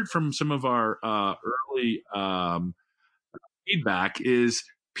we've heard from some of our early feedback is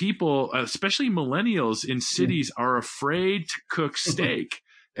people, especially millennials in cities, are afraid to cook steak.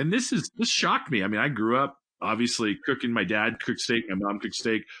 And this shocked me. I mean, I grew up obviously cooking. My dad cooked steak. My mom cooked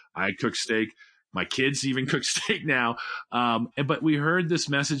steak. I cook steak. My kids even cook steak now. But we heard this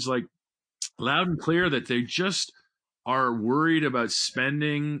message like loud and clear that they just are worried about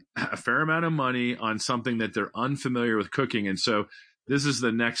spending a fair amount of money on something that they're unfamiliar with cooking. And so this is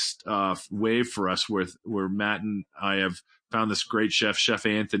the next wave for us where Matt and I have found this great chef, Chef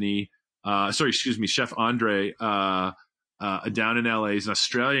Andre, down in LA. He's an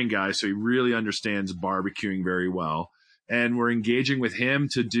Australian guy, so he really understands barbecuing very well. And we're engaging with him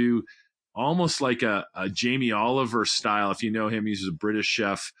to do almost like a Jamie Oliver style. If you know him, he's a British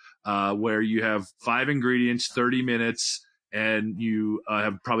chef, where you have 5 ingredients, 30 minutes, and you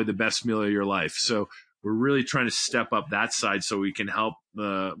have probably the best meal of your life. So we're really trying to step up that side so we can help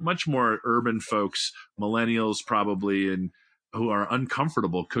the much more urban folks, millennials probably, and who are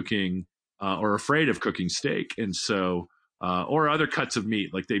uncomfortable cooking or afraid of cooking steak. And so, or other cuts of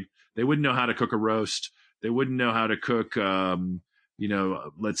meat, like they wouldn't know how to cook a roast. They wouldn't know how to cook,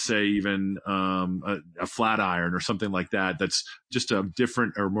 let's say even a flat iron or something like that. That's just a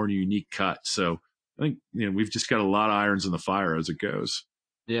different or more unique cut. So I think, we've just got a lot of irons in the fire as it goes.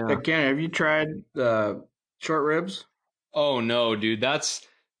 Yeah. Hey, Ken, have you tried short ribs? Oh no, dude.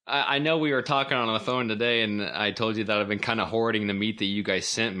 I know we were talking on the phone today, and I told you that I've been kind of hoarding the meat that you guys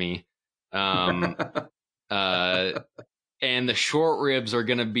sent me. And the short ribs are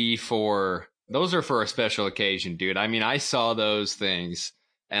going to be those are for a special occasion, dude. I mean, I saw those things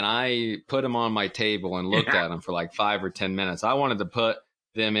and I put them on my table and looked at them for like 5 or 10 minutes. I wanted to put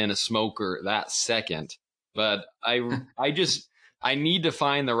them in a smoker that second, but I need to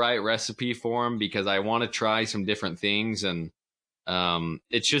find the right recipe for them because I want to try some different things. And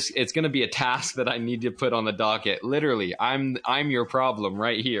it's going to be a task that I need to put on the docket. Literally, I'm your problem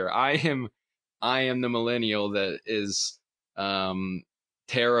right here. I am the millennial that is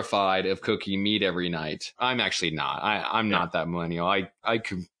terrified of cooking meat every night. I'm actually not. I'm not that millennial. I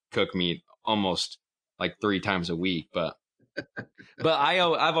could cook meat almost like 3 times a week, but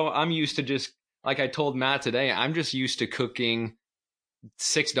I'm used to just, like I told Matt today, I'm just used to cooking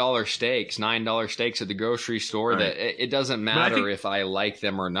 $6 steaks, $9 steaks at the grocery store. Right. That it doesn't matter if I like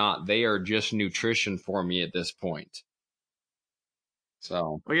them or not. They are just nutrition for me at this point.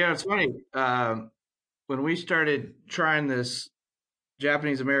 So, well, yeah, it's funny. When we started trying this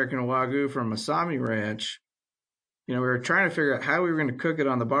Japanese American Wagyu from Masami Ranch, we were trying to figure out how we were going to cook it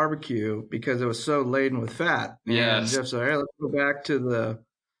on the barbecue because it was so laden with fat. Yes. And Geoff said, "Hey, let's go back to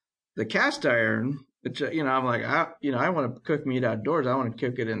the cast iron." Which, I'm like, I want to cook meat outdoors. I want to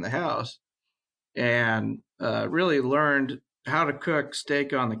cook it in the house, and really learned how to cook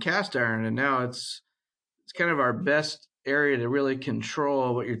steak on the cast iron. And now it's kind of our best area to really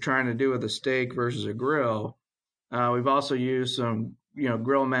control what you're trying to do with a steak versus a grill. We've also used some,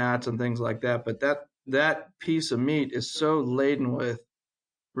 grill mats and things like that. But that piece of meat is so laden with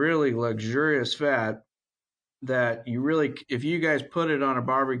really luxurious fat that you really, if you guys put it on a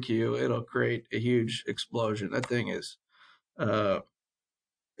barbecue, it'll create a huge explosion. That thing is,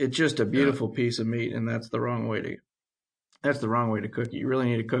 it's just a beautiful piece of meat, and that's the wrong way to cook it. You really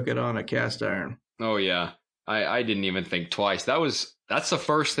need to cook it on a cast iron. Oh yeah. I didn't even think twice. That's the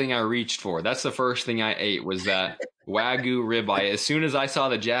first thing I reached for. That's the first thing I ate was that Wagyu ribeye. As soon as I saw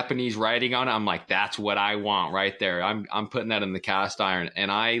the Japanese writing on it, I'm like, that's what I want right there. I'm putting that in the cast iron,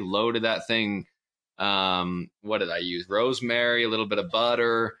 and I loaded that thing. What did I use? Rosemary, a little bit of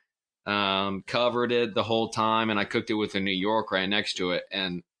butter, covered it the whole time, and I cooked it with a New York right next to it.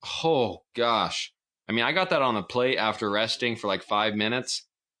 And oh gosh, I mean, I got that on the plate after resting for like 5 minutes,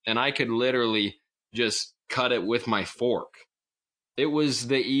 and I could literally just cut it with my fork. It was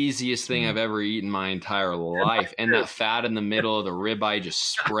the easiest thing I've ever eaten my entire life. And that fat in the middle of the ribeye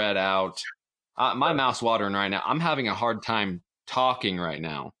just spread out. My mouth's watering right now. I'm having a hard time talking right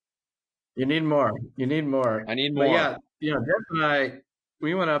now. You need more. I need more. But yeah, Geoff and I,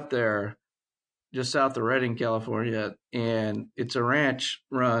 we went up there just south of Redding, California, and it's a ranch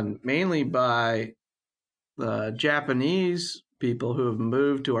run mainly by the Japanese people who have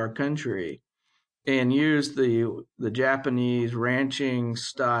moved to our country and use the Japanese ranching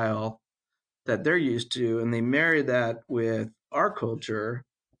style that they're used to, and they marry that with our culture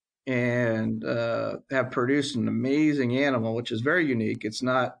and have produced an amazing animal, which is very unique. It's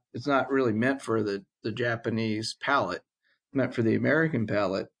not really meant for the Japanese palate, meant for the American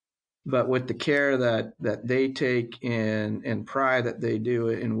palate. But with the care that they take and pride that they do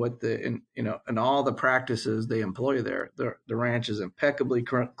in and all the practices they employ there, the ranch is impeccably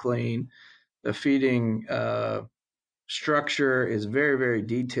clean. The feeding structure is very, very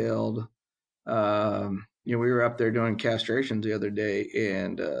detailed. We were up there doing castrations the other day,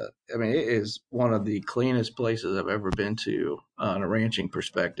 and I mean, it is one of the cleanest places I've ever been to on a ranching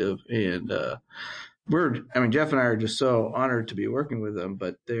perspective. And Jeff and I are just so honored to be working with them.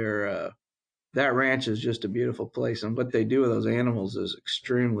 But that ranch is just a beautiful place, and what they do with those animals is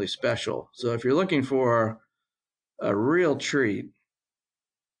extremely special. So if you're looking for a real treat,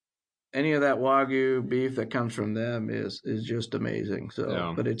 any of that Wagyu beef that comes from them is just amazing. So,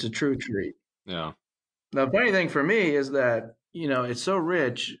 Yeah. But it's a true treat. Yeah. The funny thing for me is that, it's so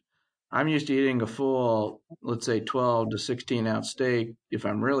rich. I'm used to eating a full, let's say 12 to 16 ounce steak if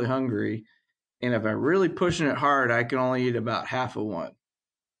I'm really hungry. And if I'm really pushing it hard, I can only eat about half of one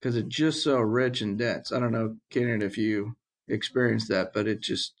because it's just so rich and dense. I don't know, Kenan, if you experienced that, but it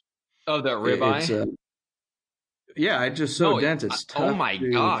just. Oh, that ribeye? It's just so dense. It's tough. Oh my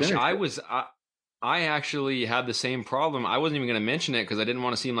gosh. I actually had the same problem. I wasn't even going to mention it because I didn't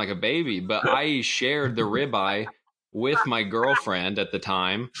want to seem like a baby, but I shared the ribeye with my girlfriend at the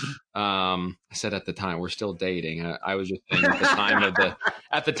time. I said at the time, we're still dating. I was just saying at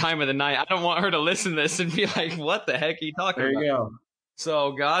the time of the night. I don't want her to listen to this and be like, what the heck are you talking about? There you go.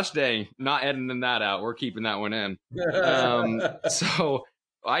 So gosh dang, not editing that out. We're keeping that one in. So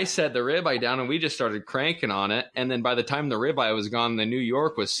I set the ribeye down and we just started cranking on it. And then by the time the ribeye was gone, the New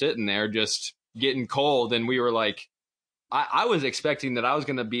York was sitting there just getting cold. And we were like, I was expecting that I was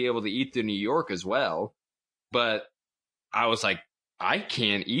going to be able to eat the New York as well. But I was like, I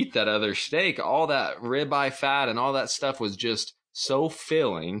can't eat that other steak. All that ribeye fat and all that stuff was just so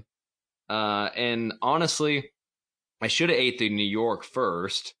filling. And honestly, I should have ate the New York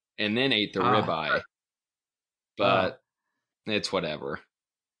first and then ate the ribeye. But it's whatever.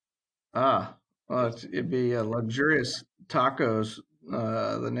 Well, it'd be luxurious tacos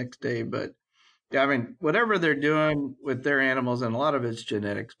the next day. But yeah, I mean, whatever they're doing with their animals, and a lot of it's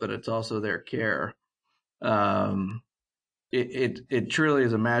genetics, but it's also their care. It truly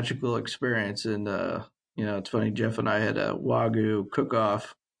is a magical experience. And it's funny. Jeff and I had a Wagyu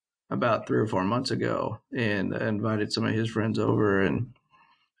cook-off about 3 or 4 months ago, and invited some of his friends over, and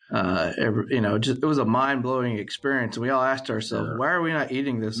it was a mind-blowing experience. And we all asked ourselves, why are we not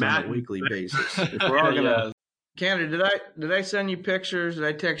eating this on a weekly basis? If we're all gonna, Canada, did I send you pictures? Did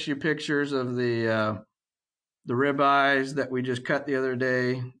I text you pictures of the ribeyes that we just cut the other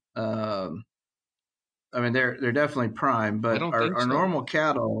day? I mean, they're definitely prime, but our normal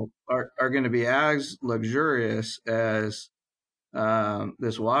cattle are going to be as luxurious as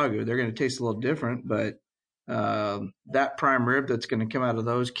this Wagyu. They're going to taste a little different, but that prime rib that's going to come out of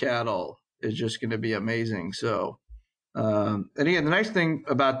those cattle is just going to be amazing. So, and again, the nice thing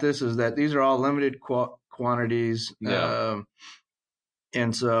about this is that these are all limited quantities. Yeah.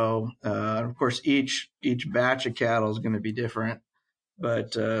 And so, of course, each batch of cattle is going to be different,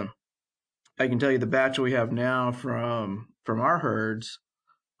 but I can tell you the batch we have now from our herds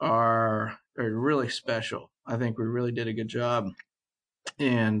are really special. I think we really did a good job.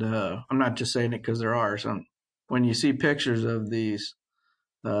 And I'm not just saying it because they're ours. When you see pictures of these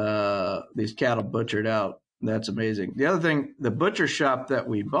cattle butchered out, that's amazing. The other thing, the butcher shop that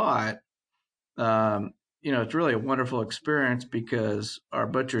we bought, it's really a wonderful experience because our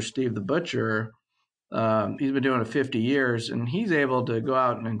butcher, Steve the Butcher, he's been doing it 50 years, and he's able to go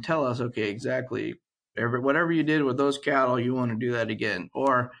out and tell us, okay, exactly, whatever you did with those cattle, you want to do that again.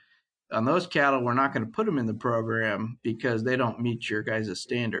 Or on those cattle, we're not going to put them in the program because they don't meet your guys'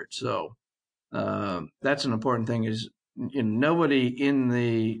 standards. So that's an important thing is nobody in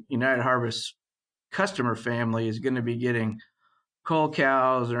the United Harvest customer family is going to be getting cull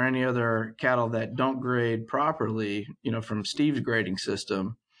cows or any other cattle that don't grade properly, from Steve's grading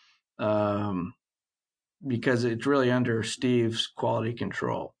system, because it's really under Steve's quality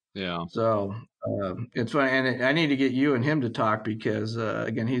control. Yeah. So it's funny, and I need to get you and him to talk because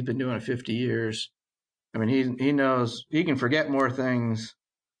again, he's been doing it 50 years. I mean, he knows he can forget more things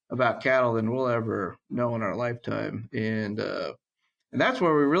about cattle than we'll ever know in our lifetime, and that's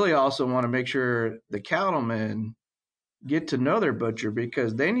where we really also want to make sure the cattlemen get to know their butcher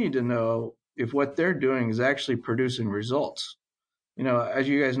because they need to know if what they're doing is actually producing results. As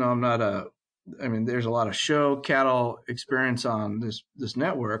you guys know, there's a lot of show cattle experience on this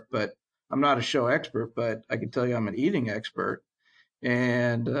network, but I'm not a show expert, but I can tell you I'm an eating expert.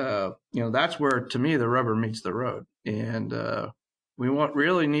 And, that's where, to me, the rubber meets the road. And we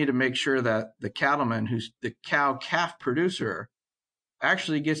really need to make sure that the cattleman, who's the cow calf producer,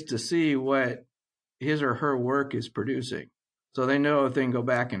 actually gets to see what his or her work is producing, so they know if they can go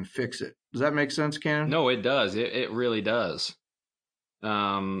back and fix it. Does that make sense, Ken? No, it does. It really does.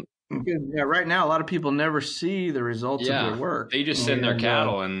 Yeah, right now a lot of people never see the results of their work. They just send their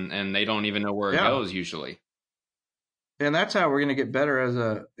cattle and they don't even know where it goes usually. And that's how we're going to get better as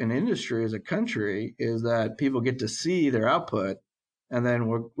an industry, as a country, is that people get to see their output, and then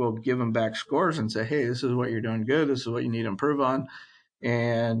we'll give them back scores and say, hey, this is what you're doing good. This is what you need to improve on.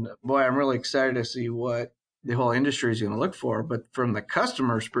 And boy, I'm really excited to see what the whole industry is going to look for. But from the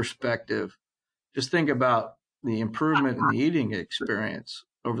customer's perspective, just think about the improvement in the eating experience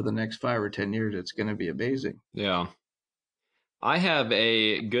over the next 5 or 10 years. It's going to be amazing. Yeah. I have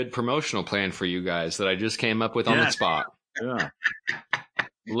a good promotional plan for you guys that I just came up with on the spot. Yeah.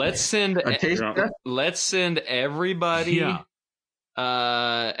 Let's send everybody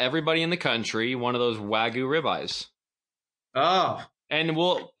everybody in the country one of those Wagyu ribeyes. Oh. And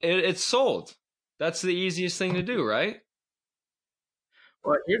it's sold. That's the easiest thing to do, right?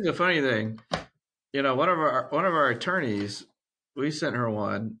 Well, here's the funny thing. One of our attorneys, we sent her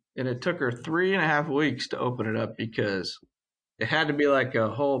one, and it took her 3.5 weeks to open it up because it had to be like a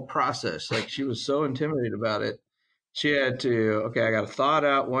whole process. Like, she was so intimidated about it. She had to, I got to thaw it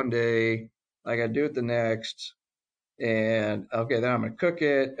out one day. I got to do it the next. And, then I'm going to cook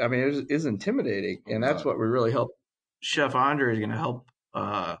it. I mean, it was intimidating. And that's what we really help. Chef Andre is going to help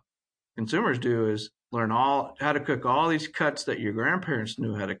consumers do, is learn how to cook all these cuts that your grandparents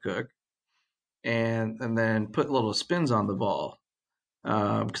knew how to cook. And then put little spins on the ball.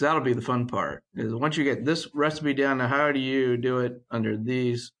 Because that'll be the fun part. Is once you get this recipe down, now how do you do it under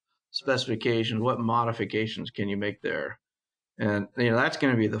these specifications? What modifications can you make there? And that's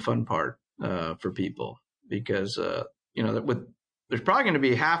going to be the fun part for people, because there's probably going to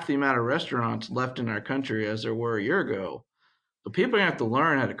be half the amount of restaurants left in our country as there were a year ago. So people are going to have to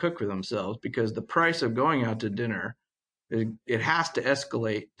learn how to cook for themselves, because the price of going out to dinner, it has to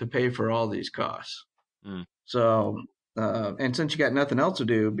escalate to pay for all these costs. So. And since you got nothing else to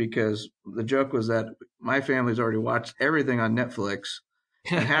do, because the joke was that my family's already watched everything on Netflix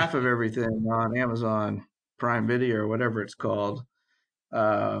and half of everything on Amazon Prime Video or whatever it's called,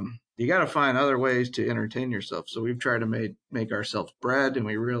 you got to find other ways to entertain yourself. So we've tried to make ourselves bread, and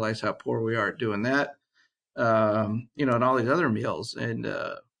we realize how poor we are at doing that, and all these other meals. And,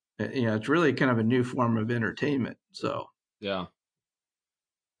 it's really kind of a new form of entertainment. So, yeah.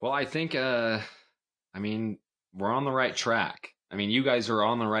 Well, I think, we're on the right track. I mean, you guys are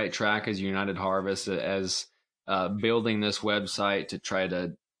on the right track as United Harvest, as building this website to try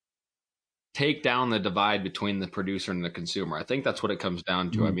to take down the divide between the producer and the consumer. I think that's what it comes down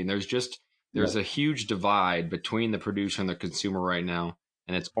to. Mm-hmm. I mean, there's a huge divide between the producer and the consumer right now,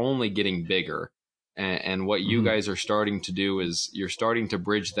 and it's only getting bigger. And what you guys are starting to do is you're starting to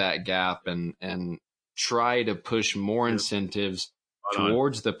bridge that gap and try to push more incentives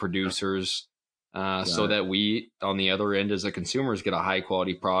towards the producers. So that we, on the other end, as the consumers, get a high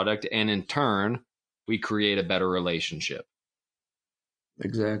quality product, and in turn, we create a better relationship.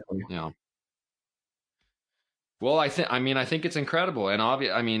 Exactly. Yeah. Well, I think it's incredible, and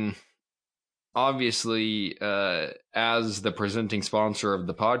obviously, as the presenting sponsor of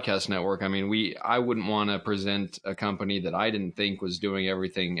the podcast network, I wouldn't want to present a company that I didn't think was doing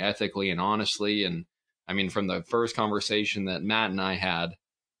everything ethically and honestly. And from the first conversation that Matt and I had,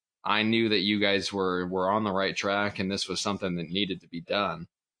 I knew that you guys were on the right track, and this was something that needed to be done.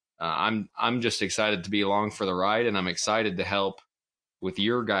 I'm just excited to be along for the ride, and I'm excited to help with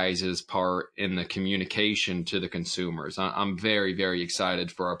your guys' part in the communication to the consumers. I'm very, very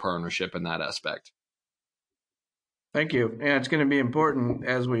excited for our partnership in that aspect. Thank you. And it's going to be important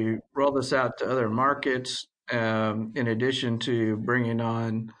as we roll this out to other markets, in addition to bringing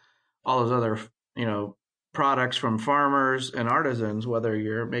on all those other, products from farmers and artisans, whether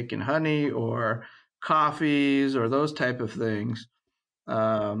you're making honey or coffees or those type of things.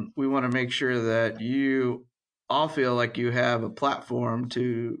 We want to make sure that you all feel like you have a platform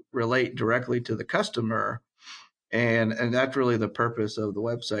to relate directly to the customer. And that's really the purpose of the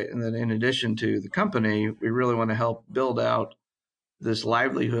website. And then in addition to the company, we really want to help build out this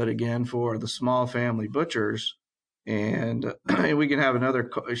livelihood again for the small family butchers. And we can have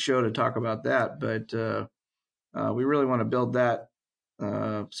another show to talk about that. But we really want to build that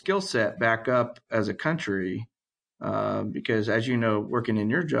skill set back up as a country, because, as you know, working in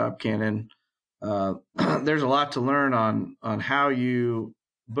your job, Cannon, there's a lot to learn on how you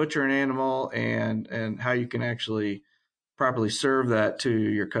butcher an animal and how you can actually properly serve that to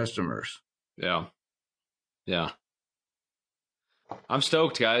your customers. Yeah. Yeah. I'm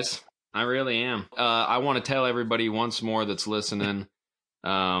stoked, guys. I really am. I want to tell everybody once more that's listening.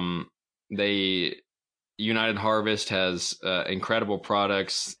 They United Harvest has incredible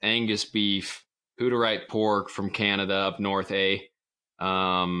products: Angus beef, Hooterite pork from Canada up north. They've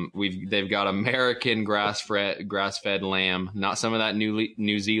got American grass fed lamb, not some of that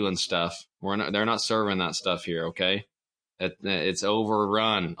New Zealand stuff. They're not serving that stuff here. Okay, it's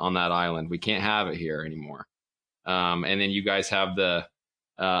overrun on that island. We can't have it here anymore. And then you guys have the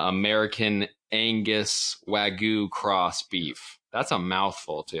American Angus Wagyu cross beef. That's a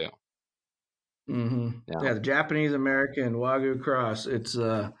mouthful too. Yeah, the Japanese American Wagyu cross. It's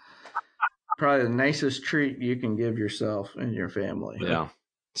probably the nicest treat you can give yourself and your family. Yeah.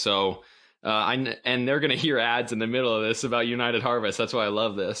 So, and they're going to hear ads in the middle of this about United Harvest. That's why I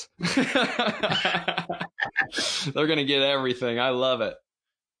love this. They're going to get everything. I love it.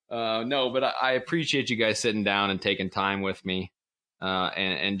 No, but I appreciate you guys sitting down and taking time with me,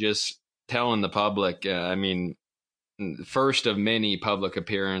 and just telling the public. I mean, first of many public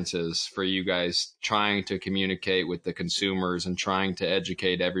appearances for you guys, trying to communicate with the consumers and trying to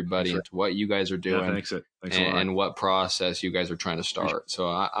educate everybody into what you guys are doing. Thanks a lot. And what process you guys are trying to start. So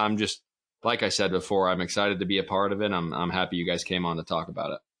I'm just, like I said before, I'm excited to be a part of it. I'm happy you guys came on to talk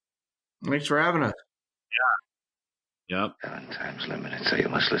about it. Thanks for having us. Yep. Time's limited, so you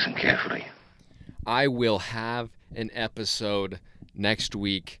must listen carefully. I will have an episode next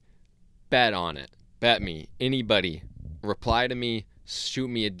week. Bet on it. Bet me. Anybody. Reply to me. Shoot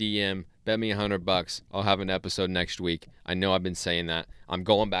me a DM. Bet me $100. I'll have an episode next week. I know I've been saying that. I'm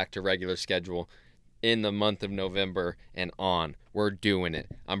going back to regular schedule in the month of November and on. We're doing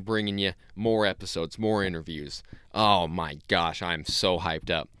it. I'm bringing you more episodes, more interviews. Oh my gosh, I'm so hyped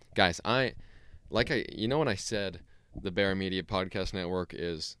up. Guys, you know when I said the Bear Media Podcast Network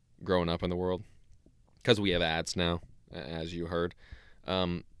is growing up in the world? Because we have ads now, as you heard.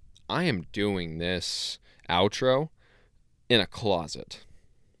 I am doing this outro in a closet,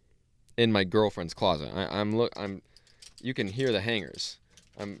 in my girlfriend's closet. You can hear the hangers.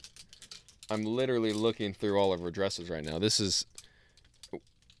 I'm literally looking through all of her dresses right now.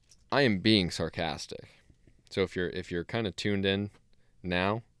 I am being sarcastic. So if you're kind of tuned in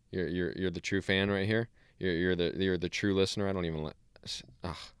now, you're the true fan right here. You're the true listener. I don't even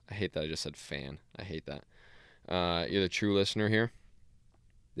I hate that I just said fan. I hate that. You're the true listener here.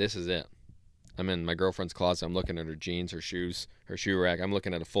 This is it. I'm in my girlfriend's closet. I'm looking at her jeans, her shoes, her shoe rack. I'm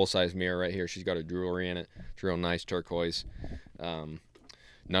looking at a full-size mirror right here. She's got her jewelry in it. It's real nice turquoise.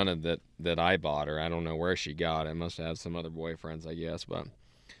 None of that I bought her. I don't know where she got it. Must have some other boyfriends, I guess. But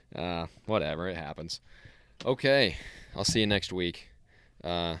whatever. It happens. Okay. I'll see you next week.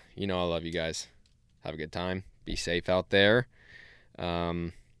 I love you guys. Have a good time. Be safe out there.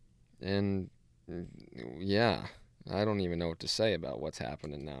 And yeah, I don't even know what to say about what's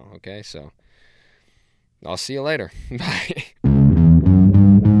happening now. Okay, so I'll see you later. Bye.